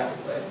defensible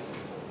theoretically.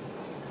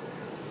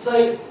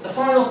 So, the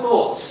final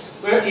thoughts.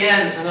 We're at the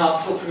end, and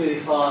I've talked really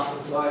fast,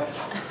 I'm sorry.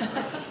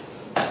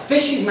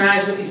 Fisheries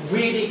management is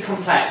really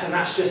complex, and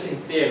that's just in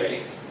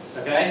theory,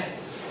 okay?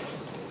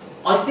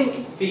 I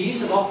think the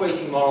use of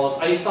operating models,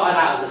 I started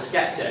out as a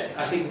skeptic.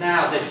 I think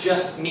now they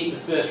just meet the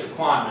first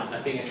requirement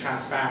of being a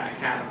transparent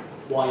account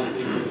of why you're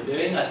doing what you're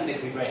doing. I think they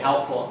can be very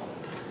helpful.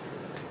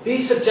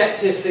 These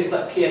subjective things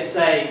like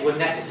PSA were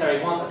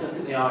necessary once, I don't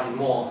think they are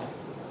anymore.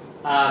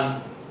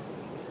 And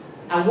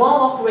while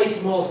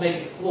operating models may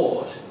be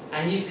flawed,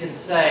 and you can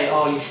say,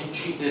 oh, you should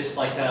treat this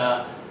like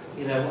a,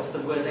 what's the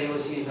word they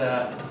always use,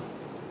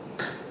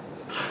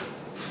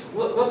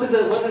 what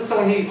does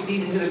someone who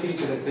sees into the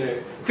future look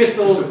through?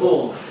 Crystal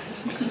ball.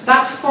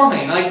 That's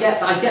fine, I get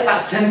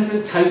that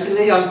sentiment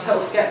totally, I'm a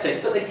total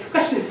skeptic, but the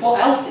question is, what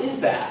else is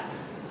there?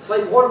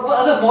 Like, what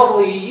other model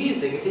are you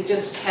using? Is it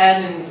just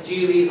Ken and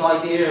Julie's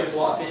idea of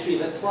what a fishery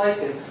looks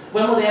like? And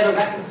when will they ever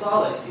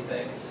reconcile those two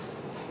things?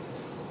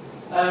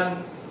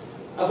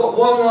 I've got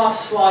one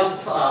last slide to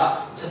put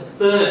up to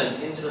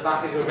burn into the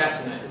back of your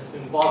retina because it's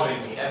been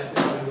bothering me ever since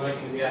I've been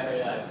working with the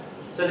FAO.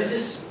 So this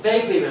is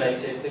vaguely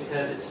related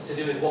because it's to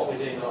do with what we're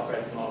doing with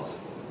operating models.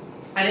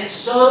 And it's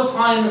so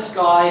pie in the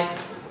sky,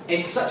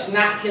 it's such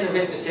napkin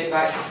arithmetic that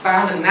I actually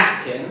found a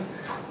napkin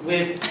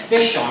with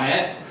fish on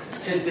it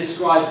to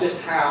describe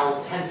just how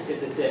tentative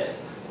this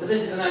is. So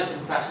this is an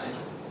open question.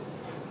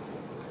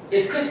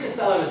 If Chris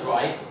Costello is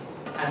right,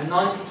 and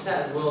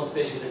 90% of the world's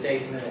fisheries are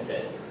data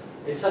limited,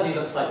 it suddenly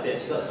looks like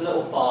this. You've got this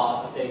little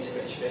bar of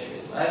data-rich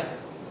fisheries, right?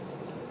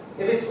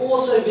 If it's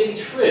also really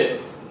true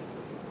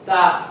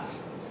that,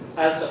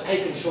 as a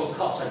paper in Sean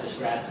Cox I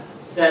just read,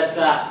 says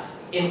that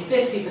in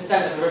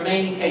 50% of the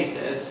remaining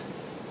cases,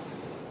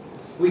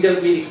 we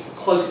don't really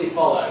closely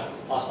follow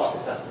our stock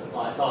assessment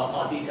advice,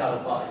 our detailed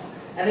advice.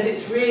 And if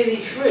it's really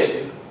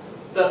true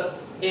that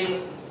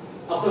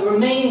of the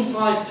remaining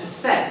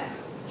 5%,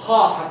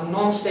 half have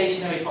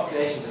non-stationary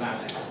population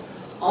dynamics,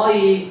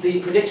 i.e. the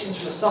predictions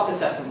from the stock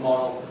assessment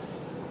model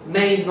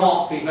may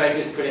not be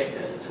very good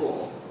predictors at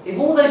all. If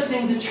all those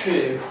things are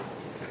true,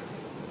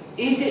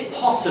 is it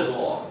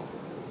possible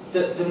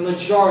that the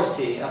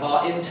majority of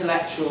our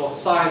intellectual,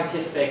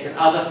 scientific and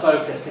other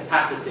focus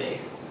capacity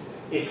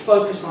is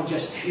focused on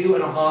just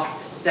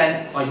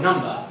 2.5% by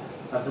number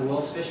of the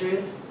world's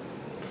fisheries?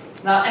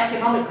 Now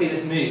economically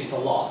this moves a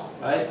lot,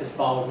 right? This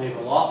bar would move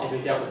a lot if we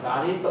dealt with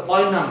value, but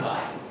by number,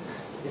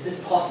 is this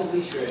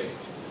possibly true?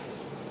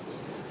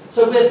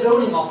 So we're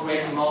building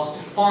operating models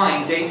to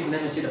find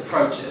data-limited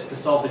approaches to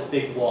solve this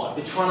big what.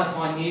 We're trying to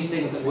find new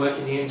things that work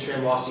in the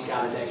interim whilst you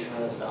gather data and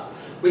other stuff.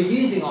 We're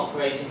using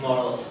operating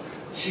models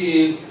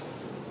to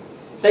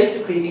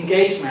basically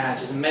engage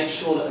managers and make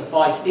sure that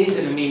advice is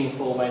in a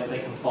meaningful way that they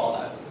can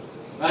follow.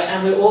 Right?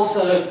 And we're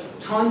also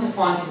trying to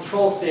find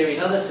control theory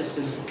and other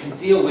systems that can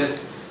deal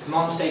with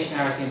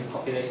non-stationarity and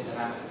population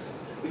dynamics.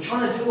 We're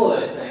trying to do all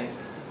those things.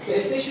 But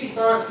if fishery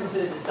science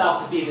considers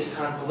itself to be this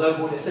kind of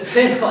global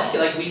discipline, like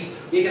we're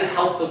going to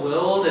help the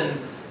world and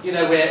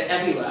we're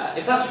everywhere,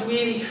 if that's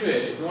really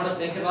true, we want to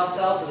think of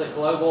ourselves as a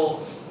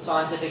global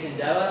scientific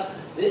endeavor,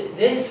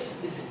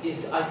 this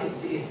is I think,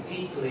 is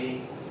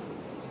deeply,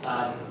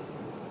 I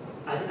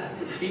think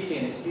it's deeply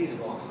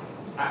inexcusable,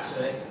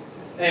 actually.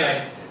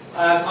 Anyway,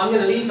 I'm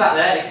going to leave that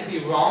there. It could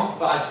be wrong,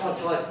 but I just want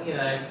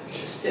to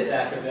just sit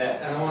there for a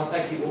bit, and I want to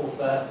thank you all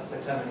for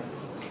coming.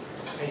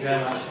 Thank you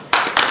very much.